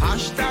likes.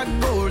 Hashtag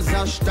goals,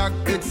 hashtag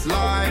it's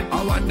life.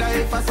 I wonder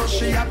if I saw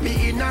she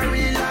happy in her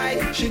real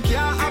life. She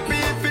can't happy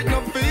if it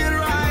no feel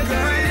right.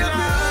 Girl, you're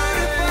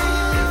beautiful.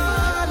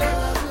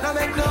 Don't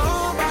make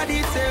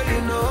nobody tell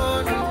you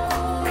nothing.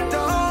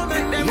 Don't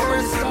make them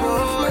press the button.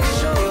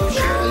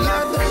 Girl,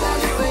 you're the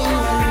last thing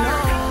I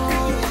know.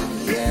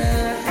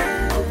 Yeah.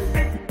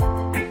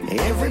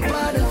 Every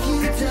part of you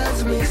tells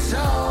me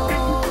so.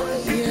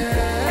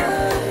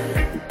 Yeah.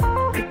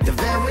 The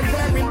very,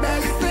 very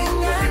best thing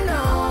I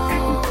know.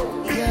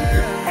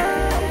 Yeah.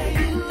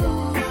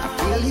 I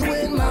feel you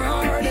in my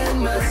heart and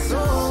my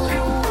soul.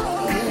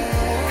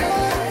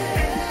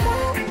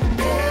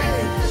 Yeah.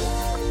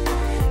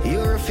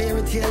 You're a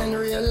fairy tale in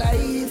real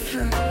life.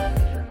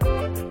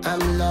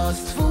 I'm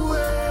lost for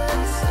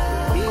words.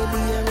 Baby,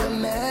 you're a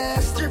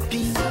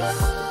masterpiece.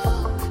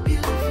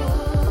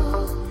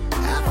 I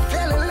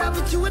fell in love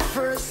with you at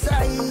first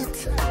sight.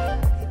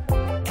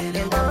 And I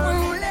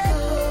won't let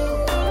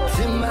go.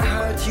 To my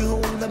heart, you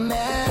hold the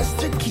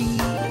master key.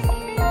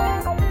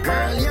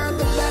 Girl, you're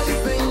the best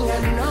thing I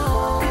know.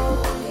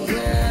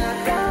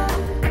 Yeah.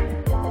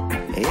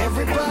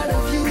 Every part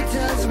of you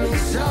tells me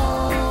so.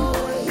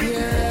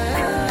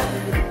 Yeah.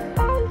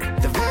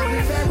 The very,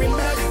 very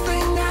best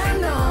thing I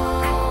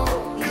know.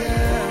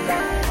 Yeah.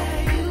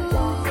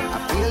 I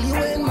feel you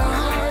in my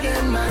heart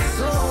and my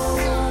soul.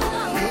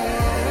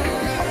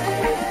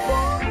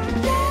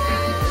 Yeah.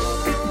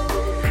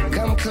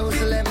 Come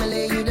closer, let me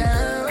lay you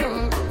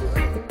down.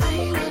 I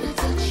wanna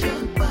touch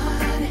your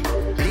body.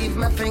 Leave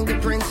my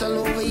fingerprints all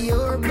over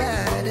your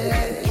body.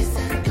 Kiss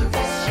and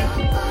caress your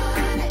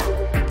body.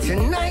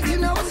 Tonight you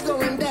know what's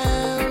going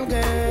down,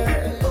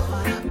 girl.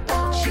 All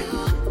about you,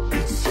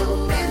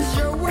 it's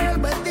your world,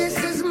 but this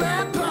is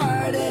my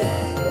party.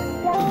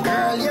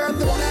 Girl, you're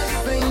the best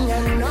thing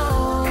I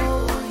know.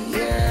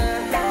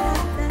 Yeah.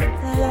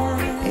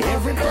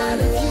 Every part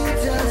of you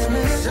tells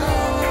me so.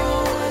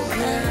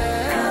 Yeah.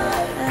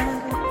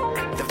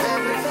 The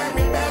very,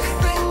 very best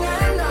thing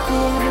I know.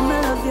 Baby, I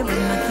love you, but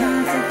I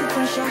can't take the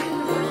pressure.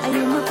 Are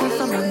you my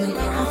prefer, but me, I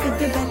feel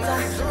the better.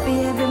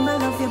 Baby, I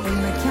love you, but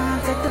I can't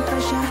take the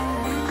pressure.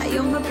 Are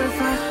you my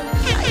prefer?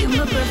 Are you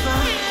my prefer?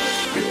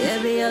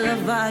 Baby, I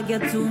love I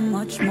get too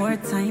much more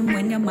time.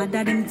 When you're mad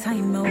at them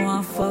time, I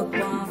want fuck.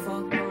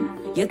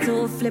 You're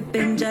too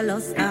flippin'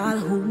 jealous. All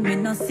who me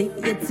no see,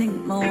 you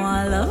think I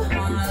want love.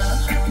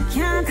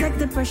 Can't take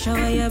the pressure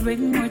when you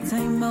bring more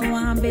time. I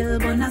want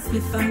build, but not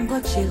split and go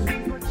chill.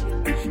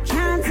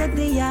 Can't take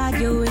the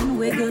arguing.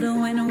 We're good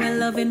when we're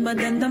loving, but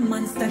then the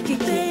monster kick.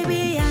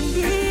 Baby, I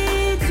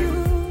need you.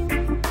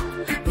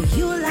 But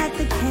you like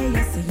the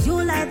chaos and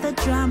you like the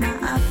drama.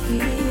 I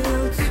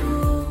feel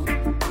too.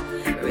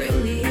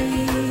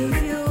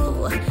 Relieve you.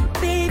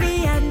 Baby,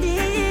 I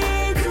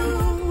need you.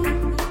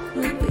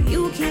 But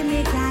you keep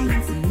me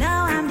dying, so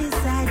now I'm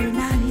deciding I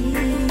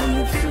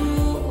need to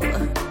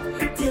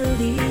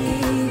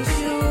delete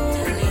you.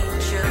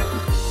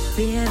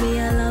 Baby,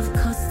 I love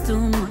cost too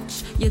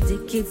much. Your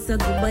dick is so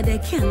good, but there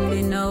can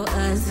be no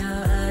us.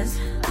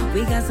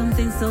 We got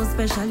something so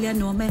special, you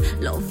know me.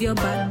 Love your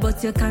bad,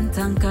 but you can't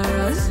conquer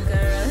us.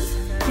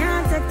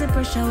 Can't take the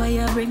pressure when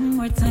you bring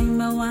more time.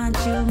 I want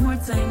you, more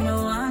time. I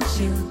want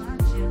you.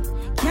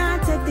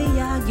 Can't take the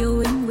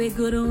arguing. We're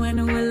good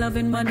when we're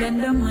loving, but then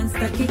the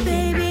monster kick.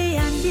 Baby,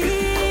 I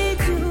need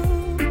you.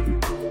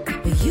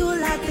 But you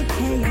like the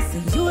chaos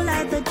and you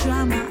like the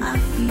drama. I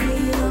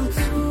feel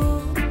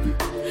too.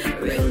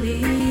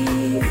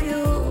 Relieve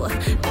you.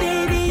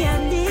 Baby, I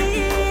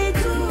need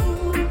you.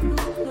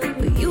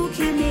 But you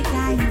keep me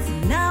dying, so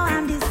now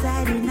I'm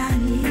deciding I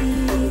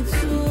need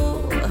to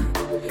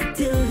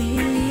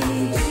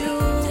delete you.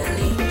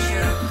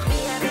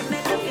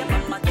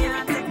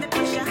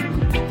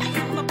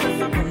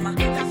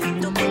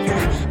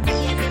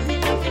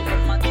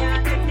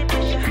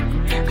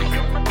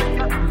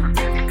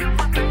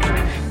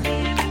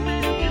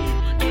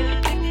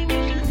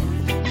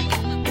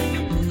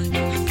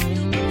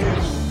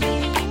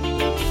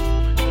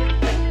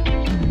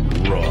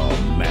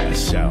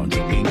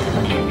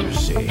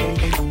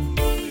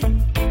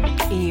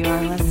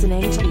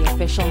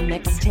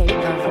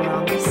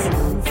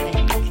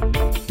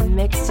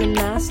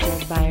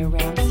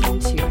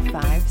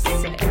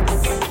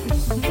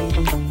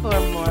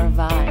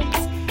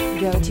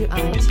 to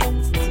iTunes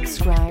and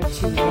subscribe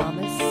to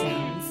Rama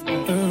Sounds.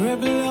 A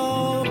rebel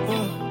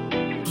over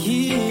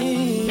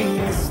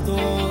Keystone.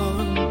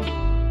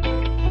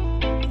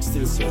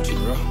 Still searching,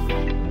 bro.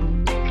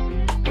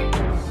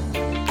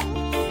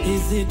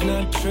 Is it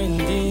not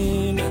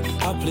trending?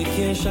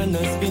 Application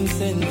has been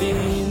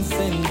sending.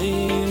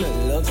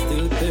 Love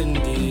still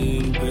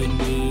pending.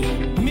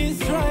 Miss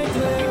Right,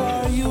 where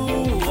are you?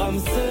 I'm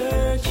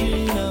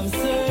searching.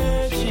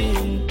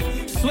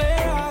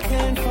 Swear I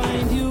can't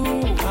find you.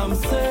 I'm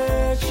searching.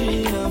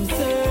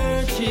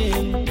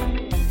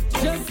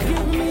 Just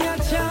give me a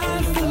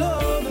chance to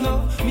love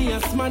now. Me a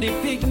smarty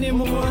picnic,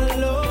 me want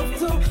love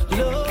to.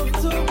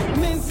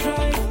 Miss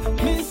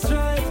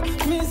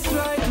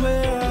Right,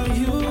 where are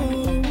you?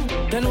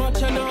 Then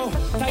watch you now.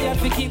 Tired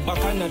to keep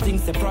back on the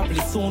things say probably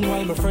soon.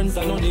 While my friends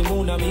are on the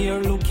moon, I'm here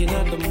looking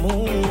at the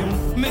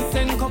moon. Me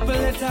send couple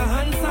letter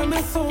answer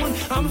me soon.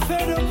 I'm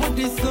fed up with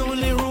this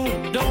lonely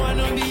room. Don't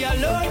wanna be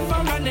alone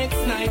for my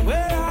next night.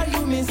 Where are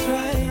you, Miss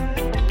Right?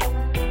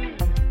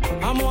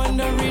 I'm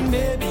wondering,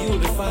 maybe you'll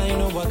be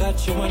fine. Oh, I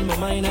got you on my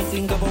mind. I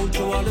think about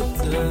you all the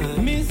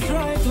time. Miss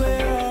Right,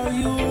 where are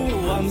you?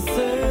 I'm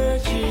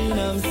searching.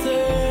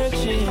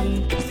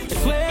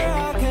 Swear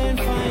I can't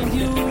find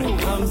you.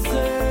 I'm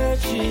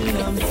searching.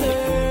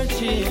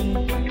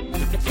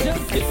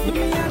 Just give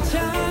me a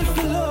chance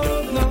to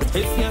love now.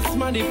 It's not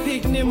smarty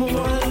picnic, me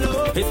want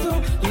love. It's so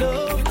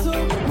love to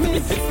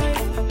Miss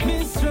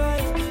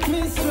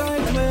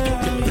Right, where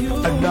are you?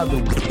 Another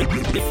one.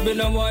 It's been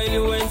a while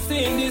you ain't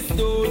seen this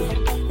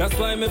dude. That's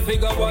why me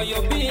figure why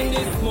you be in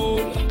this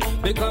mood.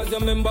 Because you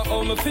remember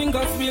how my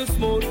fingers feel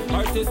smooth.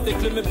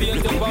 Artistically me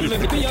paint up on me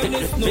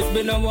pianist. It's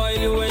been a while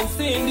you ain't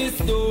seen this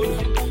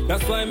dude.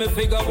 That's why me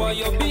figure why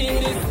you be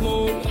in this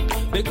mood.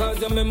 Because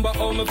you remember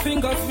how my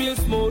fingers feel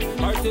smooth.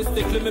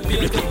 Artistically me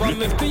paint up on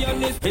me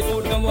pianist. It's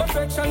more than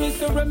perfection is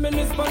to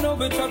reminisce. But now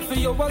we chat for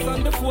you was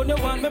on the phone. You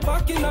want me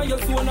back in your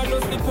zone and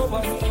just the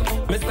power.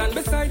 Me stand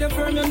beside you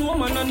firm, you know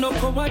man and no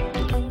coward.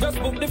 Just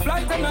book the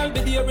flight and I'll be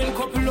there in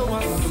couple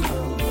hours.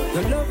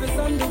 Your love is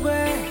on the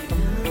way.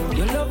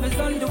 Your love is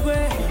on the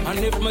way. And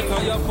if my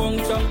tire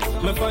puncture,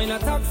 me find a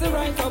taxi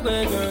right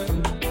away, girl.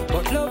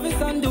 But love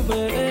is on the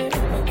way.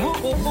 Ooh.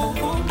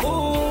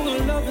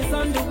 Your love is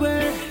on the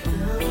way.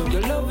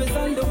 Your love is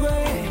on the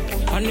way.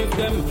 And if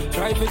them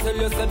try to tell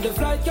you that the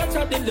flight catch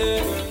a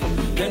delay,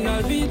 then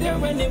I'll be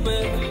there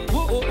anyway.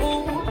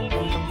 Ooh.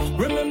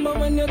 Remember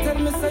when you tell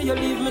me say you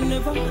leave me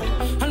never,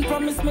 and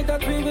promise me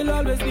that we will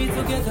always be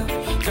together.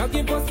 Jah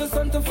give us the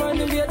sun to find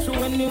the way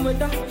through any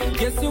weather.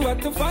 Guess you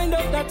had to find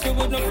out that you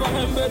wouldn't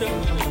find better.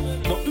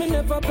 But me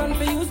never plan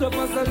for use love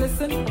as a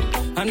lesson.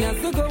 And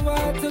as you go I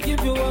had to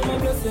give you all my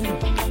blessing.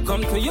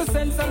 Come to your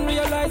sense and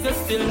realize you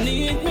still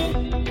need me.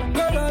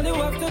 Girl, all you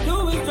have to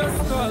do is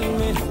just call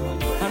me.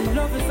 And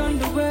love is on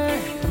the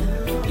way.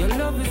 Your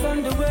love is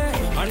on the way.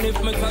 And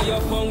if me tire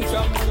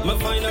puncture, me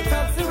find a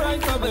taxi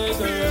right away,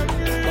 girl.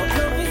 But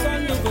love is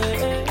on the way.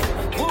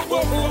 Ooh.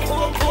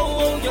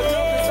 Your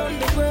love is on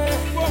the way.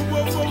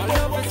 My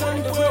love is on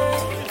the way.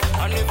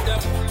 And if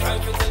them try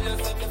to tell you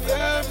something,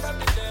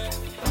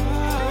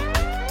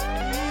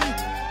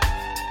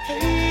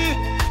 hey,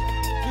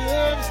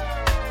 babes,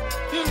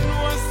 you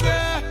know I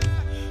said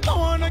I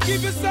wanna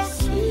give you some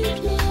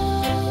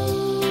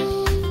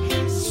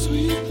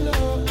sweet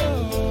love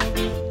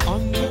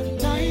on the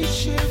night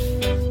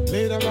shift,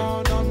 later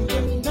on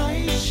the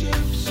night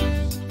shift.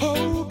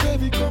 Oh,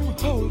 baby, come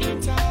hold me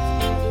tight.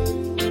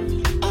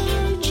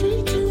 I'll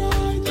treat you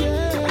right,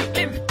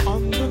 yeah,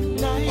 on the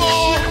night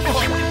shift.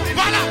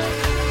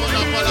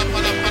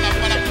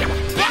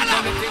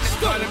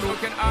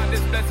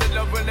 This blessed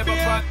love will never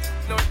pass.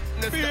 No,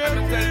 tell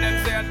them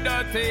say I'm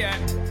dirty, yeah.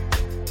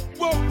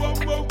 Whoa.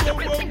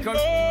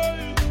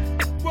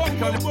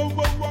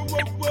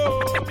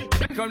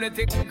 Come to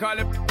take call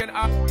it fucking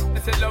up. I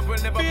said love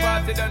will never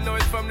pass. They don't know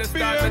it from the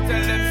start. But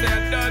tell them say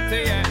I'm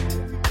dirty, yeah.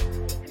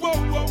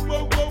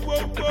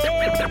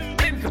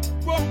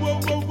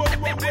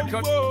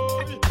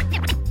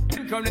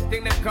 Come to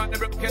think them call the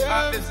broken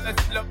heart. This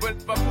love will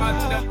never pass.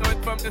 They don't know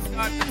it from the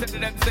start. But tell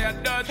them say I'm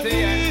dirty,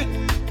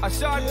 yeah. A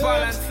short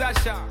Paul and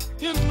Sasha.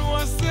 You know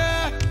I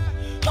said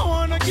I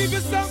wanna give you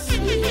some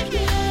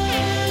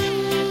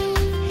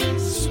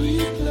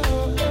sweet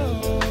love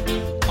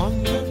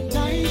on the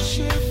night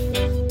shift,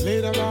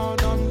 later on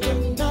the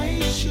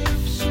night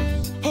shift.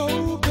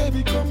 Oh,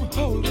 baby, come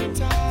hold me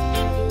tight.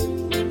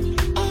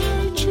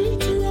 I'll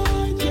treat you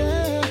right,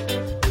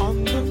 yeah,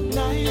 on the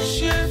night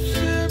shift.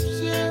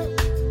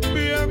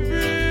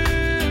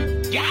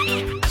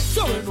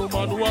 So no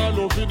man want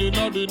loving in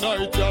the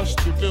night, yeah.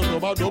 Strictly no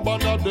man don't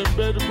ban at them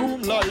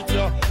bedroom light,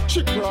 yeah.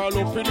 She crawl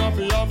up in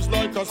my arms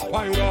like a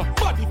spider.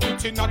 Body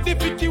fit in a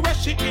difficulty where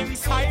she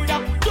inside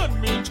her.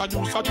 Then me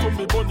introduce her to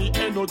me bunny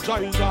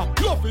energizer.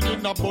 Loving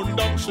in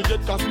abundance, she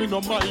get cause me no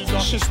miser.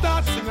 She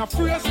starts sing a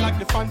phrase like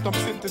the phantom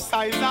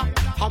synthesizer.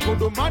 I go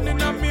the man in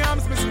my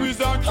arms, me squeeze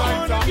her tighter.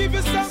 I wanna give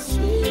you some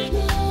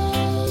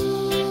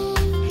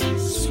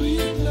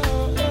sweet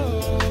love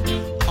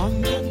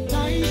on the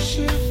night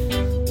shift,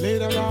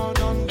 later on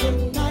the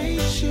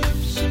night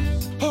shift.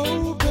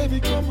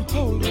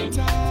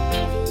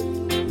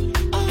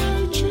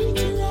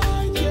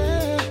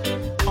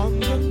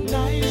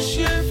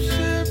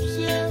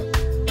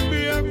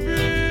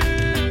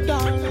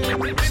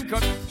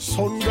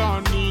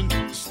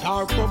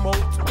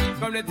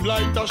 from the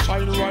light a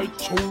shine right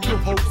through the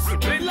house.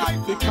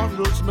 Light the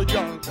candles, my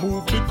girl,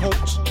 move the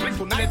couch.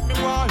 Tonight me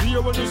want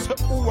hear when you say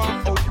ooh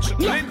and ouch.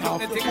 Light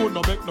off the phone,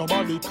 no make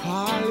nobody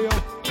call you.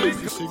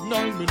 Busy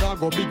signal, me nah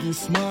go biggie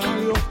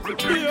smile you.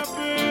 Baby,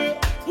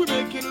 we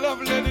making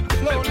love, let it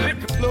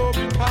flow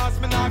because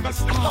me nah go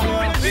stop. I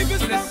wanna give you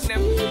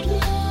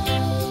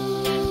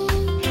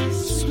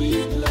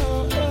sweet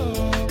love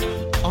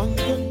on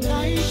the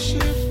night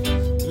shift,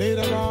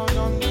 later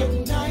on the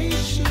night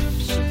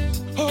shift.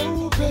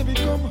 Oh baby,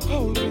 come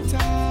hold me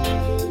tight.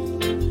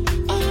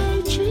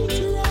 I'll treat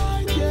you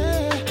right,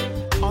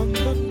 yeah. On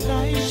the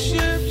night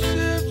shift,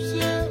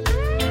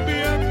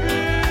 baby,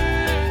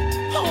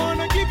 I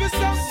wanna give you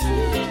some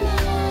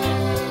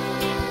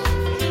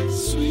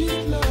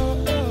sweet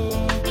love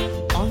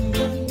on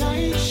the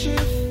night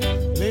shift,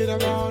 later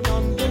on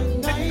the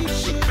night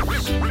shift.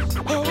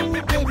 Oh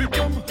baby,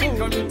 come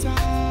hold me tight.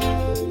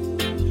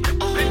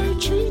 I'll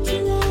treat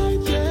you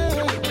right,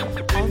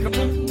 yeah. On the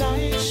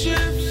night shift.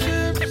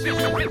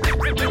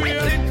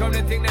 Come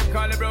the thing them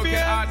call a broken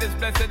heart. This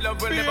blessed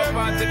love will never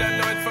part. They don't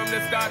know it from the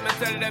start. I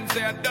tell them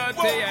say I'm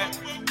dirty, yeah.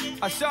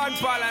 A Sean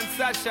Paul and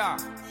Sasha,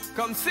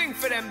 come sing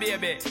for them,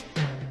 baby.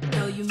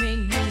 Though you make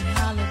me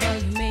holler, though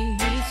you make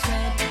me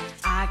sweat,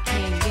 I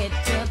can't get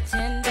your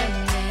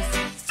tenderness.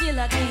 Still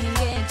I can't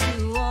get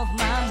you off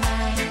my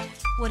mind.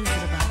 What is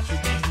it about you,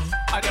 baby?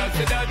 I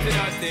dirty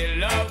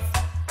love.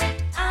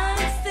 I'm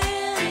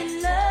still in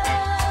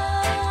love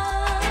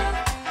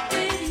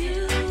with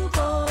you,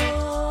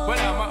 boy. Well,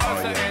 I'm a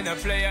hustler and a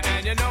player,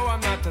 and you know I'm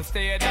not a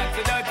stayer. That's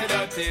a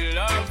dirty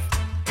love.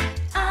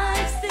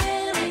 I'm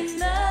still in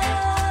love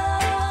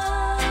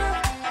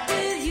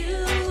with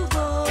you,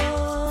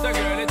 boy. So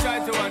girl, I try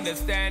to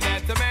understand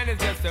that a man is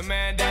just a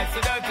man. That's a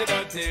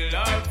dirty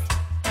love.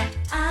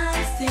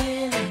 I'm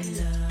still in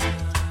love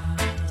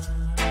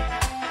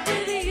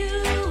with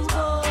you,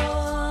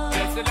 boy.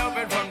 That's the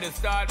loving from the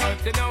start,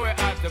 but you know we're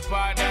at the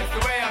part. That's the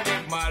way I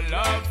give my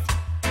love.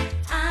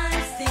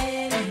 I'm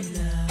still in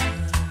love.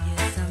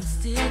 Yes, I'm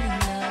still in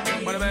love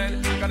with What a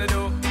man gotta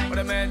do, what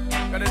a man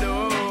gotta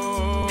do.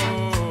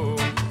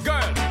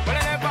 Girl, but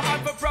I never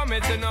have a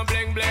promise and no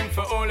bling bling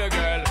for all a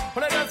girl.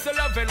 But I just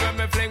love it when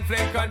me fling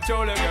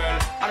control a girl.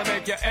 And I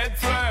make your head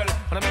swirl,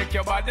 and I make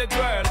your body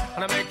twirl,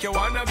 and I make you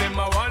wanna be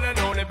my one and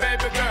only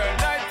baby girl.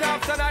 Night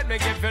after night,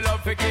 make you feel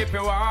love to keep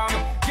you warm.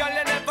 Girl,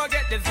 you never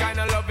get this kind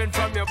of loving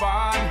from your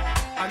bond.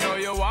 I know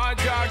you want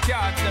your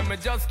cat, and me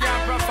just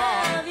can't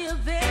perform. I love you,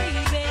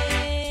 baby.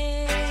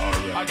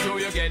 I do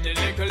you get the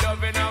little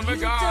loving of a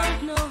You God.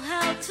 don't know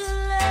how to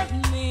love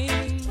me.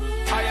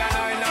 I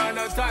know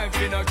no time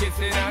for no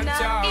kissing and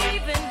chow. Not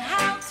even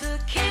how to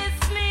kiss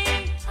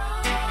me.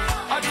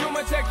 I do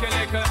my take your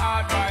little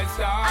advice,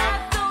 dog. I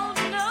don't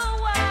know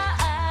why.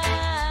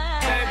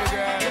 Baby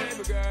girl.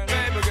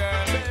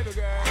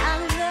 I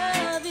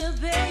love you,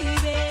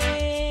 baby.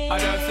 I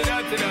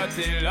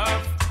dirty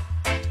love.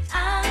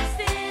 I'm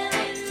still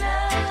in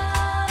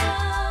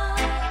love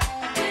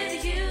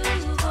with you,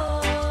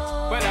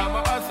 boy. Well, I'm a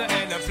hustler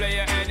and a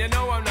player, and you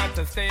know I'm not a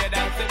stayer.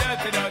 That's a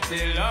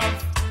dirty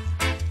love.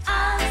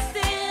 I'm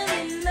still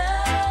in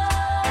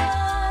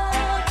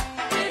love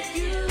with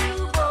you,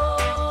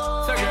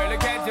 boy. So girl,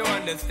 can't you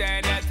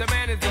understand that a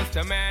man is just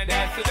a man?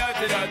 That's a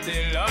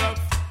dirty love.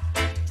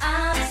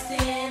 I'm still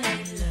in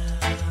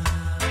love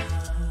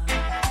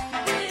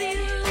with you,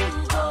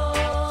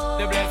 boy.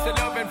 The blessed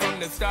loving from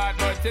the start,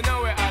 but you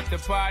know we're at the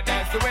part.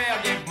 That's the way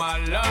I give my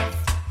love.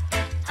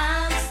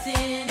 I'm still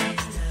in love.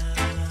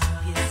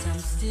 Yes, I'm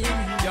still in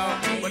love. Yo,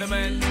 what a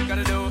man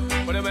gotta do,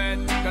 what a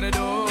man gotta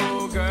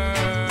do,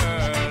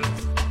 girl.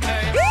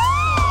 Hey.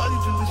 All you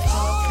do is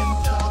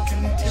talk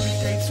and it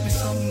irritates me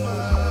so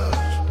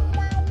much.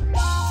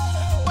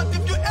 But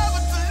if you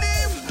ever to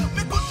leave,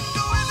 we couldn't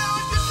do it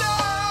without you,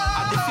 love.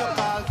 And if you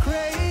call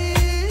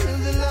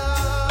crazy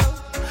love,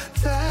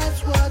 that's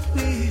what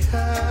we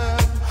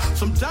have.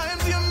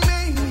 Sometimes you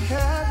make me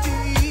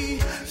happy,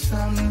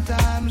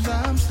 sometimes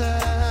I'm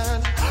sad.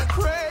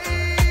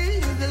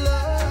 Crazy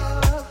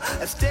love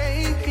has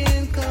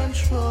taken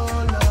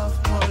control of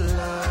my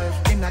life.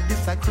 And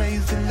this a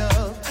crazy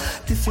love,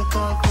 this you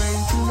call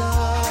crazy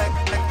love.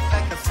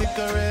 Like a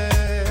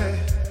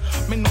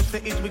cigarette. Me know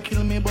say it will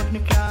kill me, but me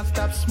can't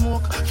stop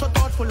smoke. So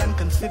thoughtful and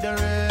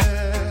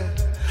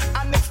considerate.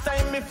 And next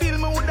time me feel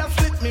me would have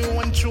slit me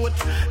one throat.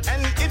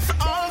 And it's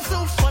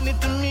also funny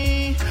to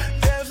me,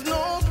 there's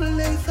no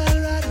place I'd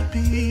rather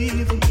be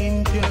than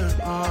in your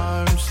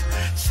arms.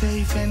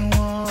 Safe and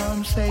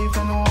warm, safe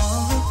and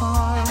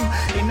warm.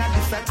 In a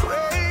this a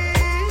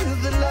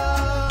crazy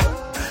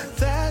love,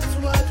 that's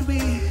what we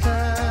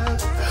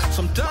have.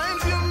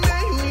 Sometimes you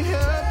make me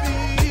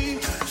happy,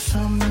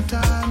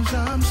 sometimes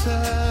I'm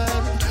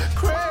sad.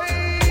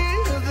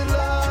 Crazy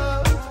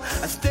love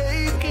has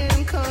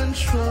taken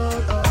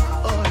control of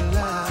our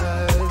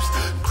lives.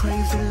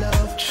 Crazy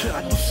love,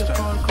 I just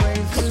call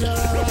crazy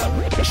love.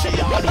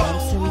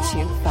 Ransom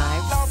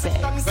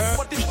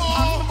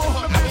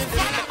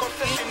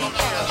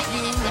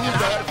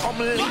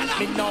 256.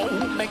 me know.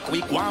 Make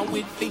we go on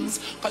with things,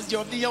 cause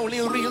you're the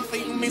only real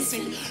thing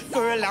missing.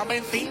 Girl, I've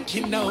been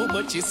thinking now,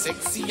 but you're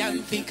sexy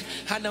and thick.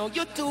 I know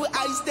your two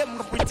eyes, them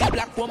pretty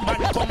black woman.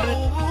 Come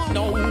on,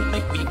 no,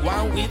 make we go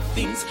on with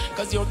things,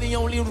 cause you're the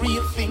only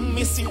real thing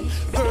missing.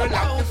 Girl,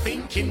 I've been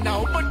thinking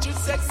now, but you're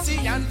sexy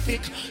and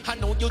thick. I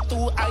know your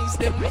two eyes,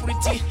 them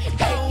pretty.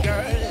 Hey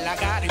girl, I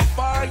got it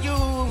for you.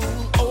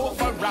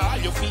 Overall,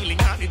 you're feeling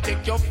happy,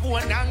 take your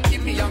phone and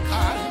give me a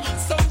call.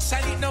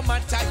 Sunshine, it no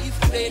matter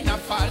if rain or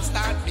fall.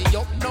 Start me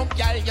up, no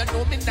girl, you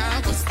know me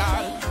now go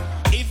stall.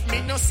 If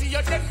me no see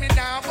you, then me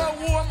now go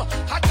home.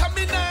 How come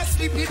me now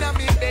sleep in a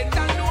me bed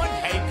alone?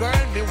 Hey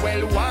girl, me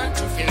well want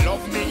you feel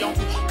love me up.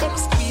 Come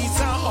squeeze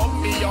and hug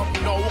me up.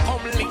 Now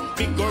come link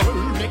me girl,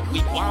 make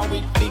we go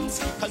with things,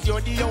 cause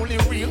you're the only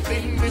real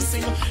thing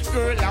missing.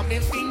 Girl, I've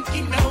been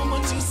thinking how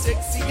much you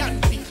sexy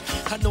and thick.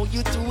 I know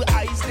you two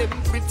eyes, them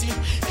pretty.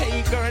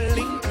 Hey girl,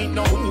 link me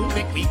now,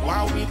 make me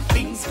go with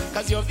things,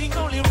 cause you're the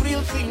only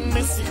real thing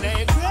missing.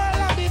 Hey girl,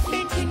 I've been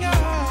thinking of.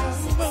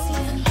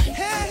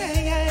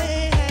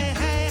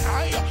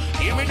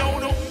 Hear me now,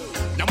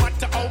 no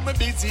matter how me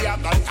busy, I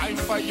got time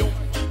for you.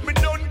 Me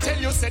don't tell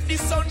you, said the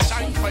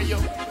sunshine for you.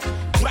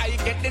 Try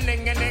get the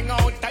neng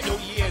out of your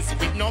ears.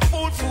 With no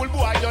fool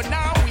boy, you're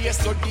now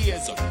waste your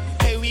days.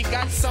 Hey, we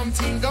got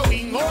something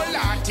going all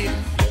hearted.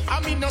 I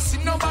mean, no see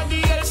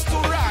nobody else to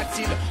rot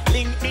it.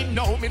 Link me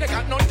now, me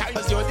got no time,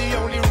 cause you're the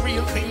only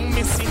real thing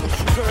missing.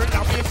 Girl,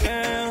 now me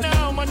feel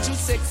now much you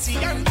sexy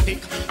and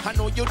thick. I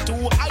know your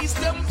two eyes,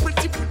 them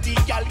pretty,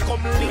 y'all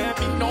come link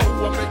me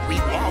now. Make we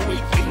go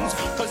with things,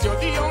 cause you're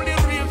the only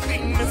real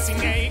thing missing.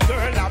 Hey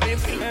girl, I be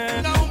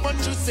feeling now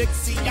much you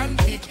sexy and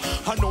thick.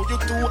 I know your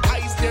two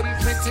eyes, them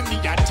pretty, me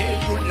I tell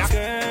you like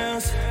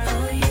girls,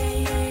 oh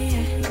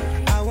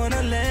yeah. I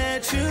wanna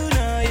let you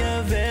know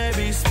you're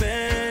very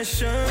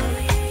special.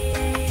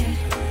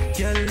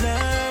 Your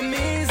love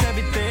means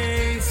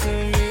everything to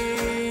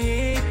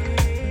me.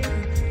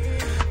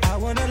 I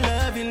wanna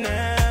love you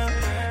now,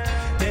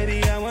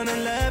 baby, I wanna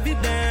love you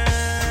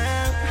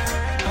down.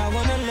 I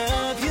wanna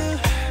love you,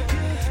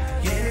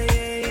 yeah.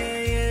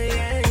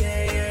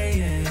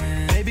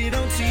 Baby,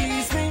 don't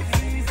tease me.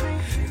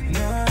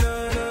 No.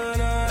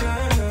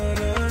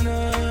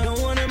 Don't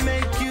wanna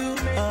make you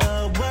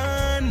a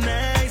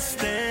one-night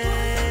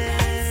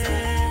stand.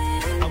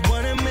 I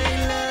wanna make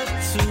love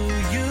to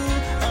you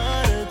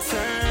all the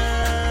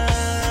time.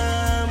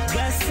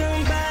 Got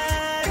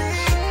somebody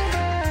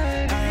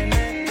I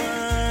met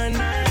one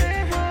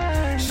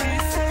night.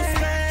 She's so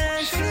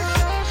special.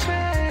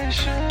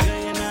 Girl,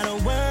 you're not a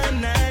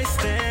one-night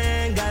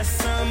stand. Got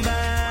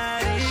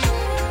somebody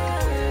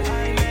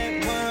I met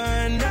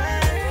one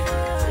night.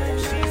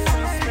 She's so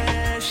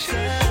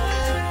special.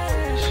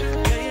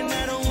 Girl, you're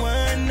not a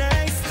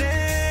one-night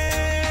stand.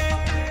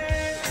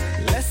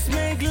 Let's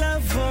make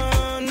love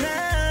all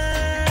night,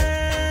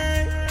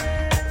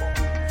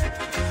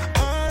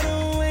 all the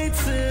way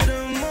to the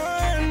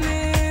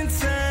morning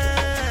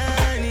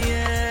time.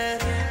 Yeah,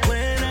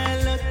 when I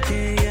look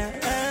in your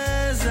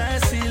eyes, I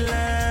see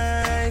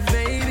life,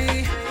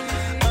 baby.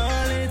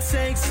 All it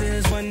takes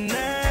is one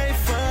night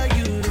for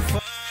you to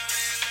fall.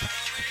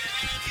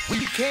 We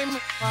came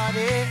to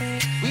party,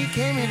 we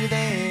came here to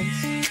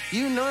dance.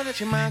 You know that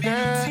you're my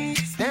girl,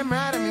 damn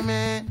right of me,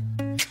 man.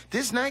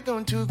 This night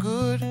going too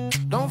good,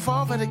 don't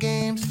fall for the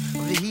games.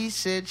 He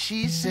said,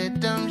 she said,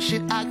 dumb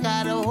shit. I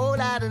got a whole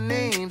lot of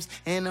names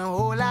and a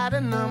whole lot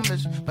of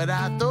numbers, but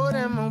I throw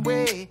them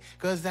away,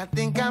 cause I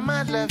think I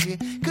might love you.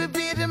 Could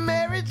be the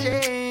Mary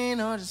Jane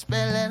or the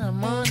spell that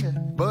I'm under,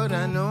 but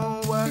I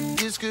know what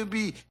this could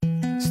be.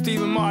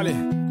 Stephen Marley,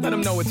 let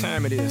them know what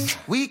time it is.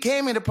 We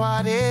came here to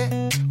party,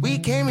 we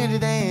came here to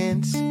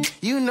dance.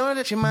 You know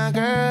that you're my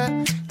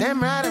girl,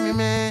 damn right of me,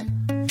 man.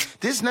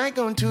 This night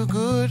going too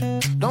good,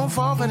 don't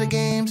fall for the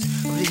games.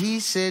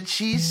 He said,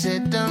 she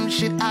said, dumb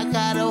shit. I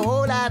got a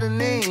whole lot of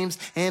names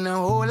and a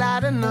whole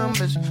lot of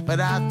numbers, but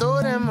I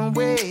throw them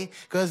away,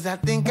 cause I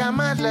think I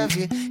might love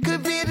you.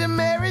 Could be the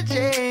Mary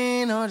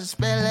Jane or the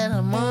spell that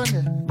I'm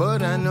under,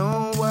 but I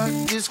know what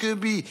this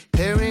could be.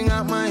 Tearing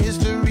out my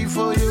history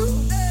for you.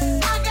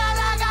 I got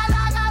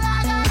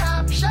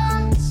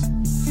options.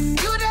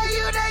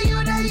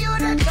 You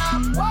the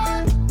top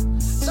one.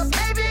 So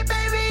baby,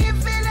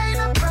 if it ain't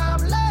a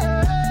problem,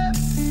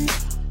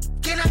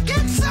 can I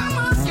get some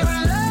of your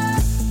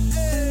love?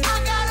 I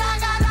got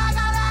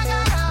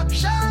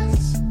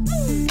options.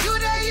 You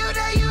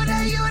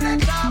the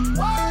top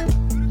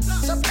one.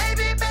 So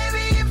baby,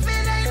 if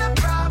it ain't a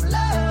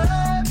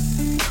problem,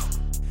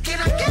 can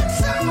I get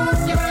some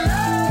of your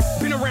love?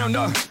 Been around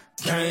the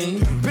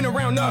game, been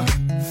around the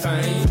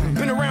fame,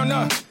 been around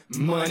the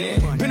money,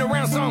 been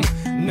around some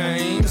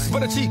names, but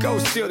the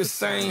Chico's still the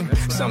same.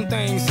 Some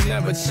things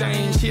never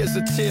change. Here's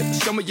a tip: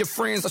 show me your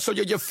friends, I'll show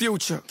you your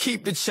future.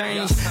 Keep the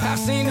change. I've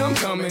seen them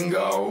come and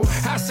go,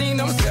 I've seen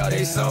them sell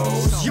their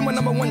souls. You my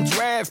number one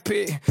draft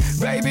pick,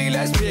 baby,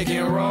 let's pick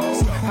and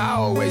roll. I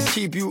always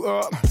keep you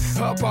up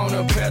on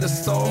a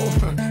pedestal.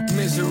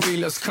 Misery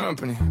loves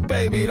company,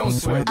 baby, don't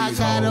sweat these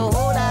I got hoes. a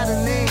whole lot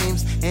of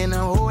names and a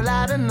whole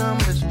lot of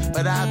numbers,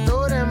 but I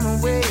throw them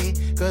away,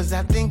 cause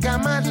I think I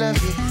might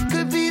love you.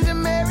 Could be the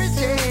Mary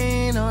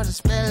Jane or the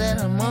spell that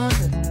I'm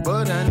under.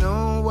 But I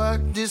know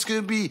what this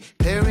could be,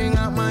 pairing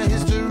out my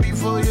history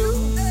for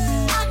you.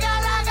 I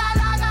got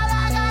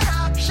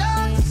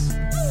options.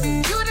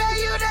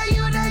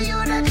 You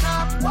the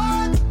top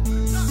one.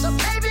 So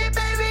baby,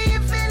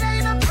 if it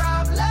ain't a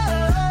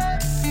problem,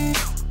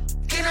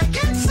 can I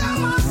get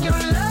some of your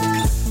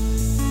love?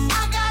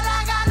 I got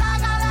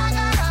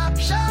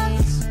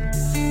options.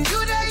 You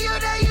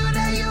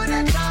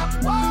the top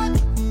one.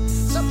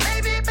 So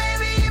baby,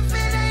 if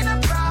it ain't a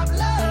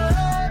problem,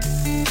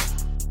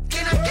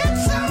 can I get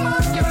some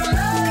of your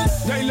love?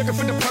 They looking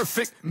for the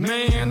perfect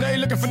man, they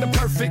looking for the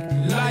perfect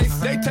life.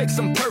 They take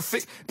some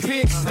perfect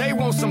pics, they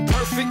want some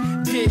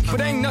perfect dick,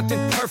 but ain't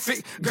nothing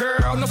perfect,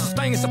 girl. No such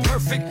thing as a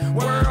perfect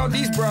world.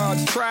 These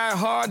broads try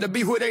hard to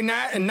be who they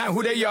not and not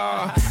who they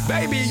are.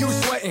 Baby, you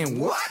sweating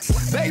what?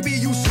 Baby,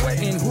 you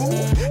sweating who?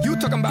 You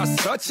talking about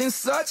such and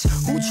such?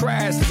 Who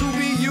tries to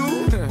be you?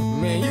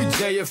 Man, you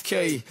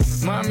JFK.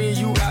 Mommy,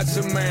 you out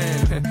your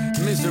man.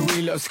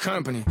 Misery loves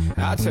company.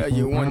 I'll tell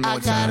you one more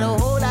time. I got a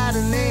whole lot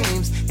of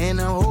names and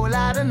a whole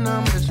lot of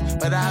numbers,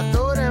 but I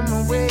throw them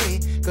away,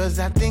 cause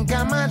I think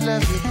I might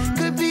love you.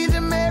 Could be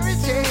the Mary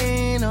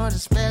Jane or the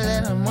spell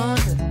that I'm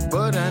under.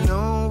 But I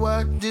know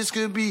what this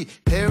could be,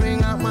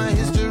 pairing out my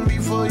history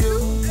for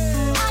you.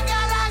 I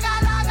got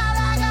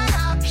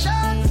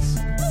options.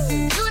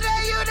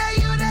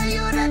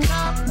 You the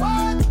top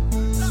one.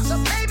 So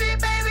baby,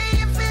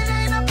 if it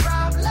ain't a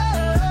problem,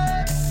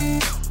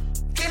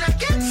 can I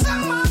get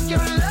some of your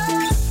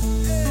love?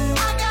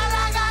 I got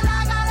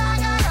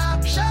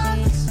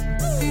options.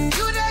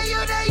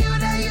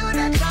 You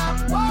the top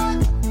one.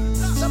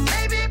 So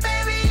baby,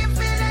 if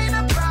it ain't a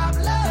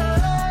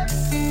problem,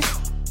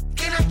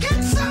 can I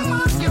get some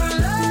of your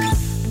love?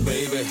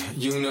 Baby,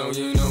 you know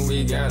we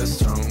got a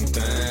strong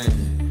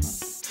thing.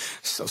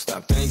 So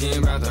stop thinking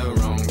about the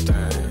wrong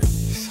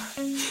things.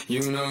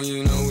 You know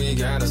we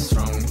got a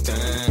strong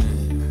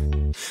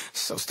thing.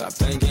 So stop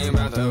thinking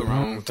about the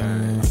wrong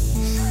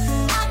things.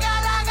 I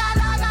got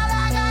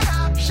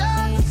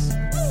options.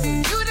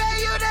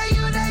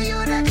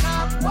 You the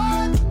top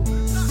one.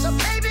 So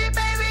baby,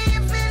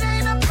 if it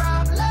ain't a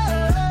problem,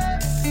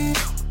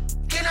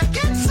 can I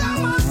get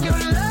some of your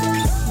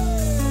love?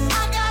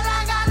 I got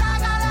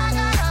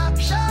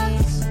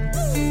options.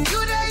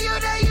 You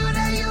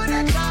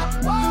the top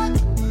one.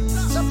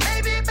 So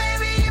baby,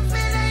 if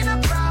it ain't a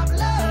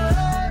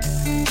problem,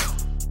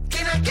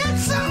 can I get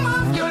some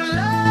of your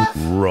love?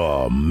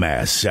 Raw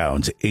Mass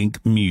Sounds Inc.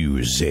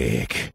 Music.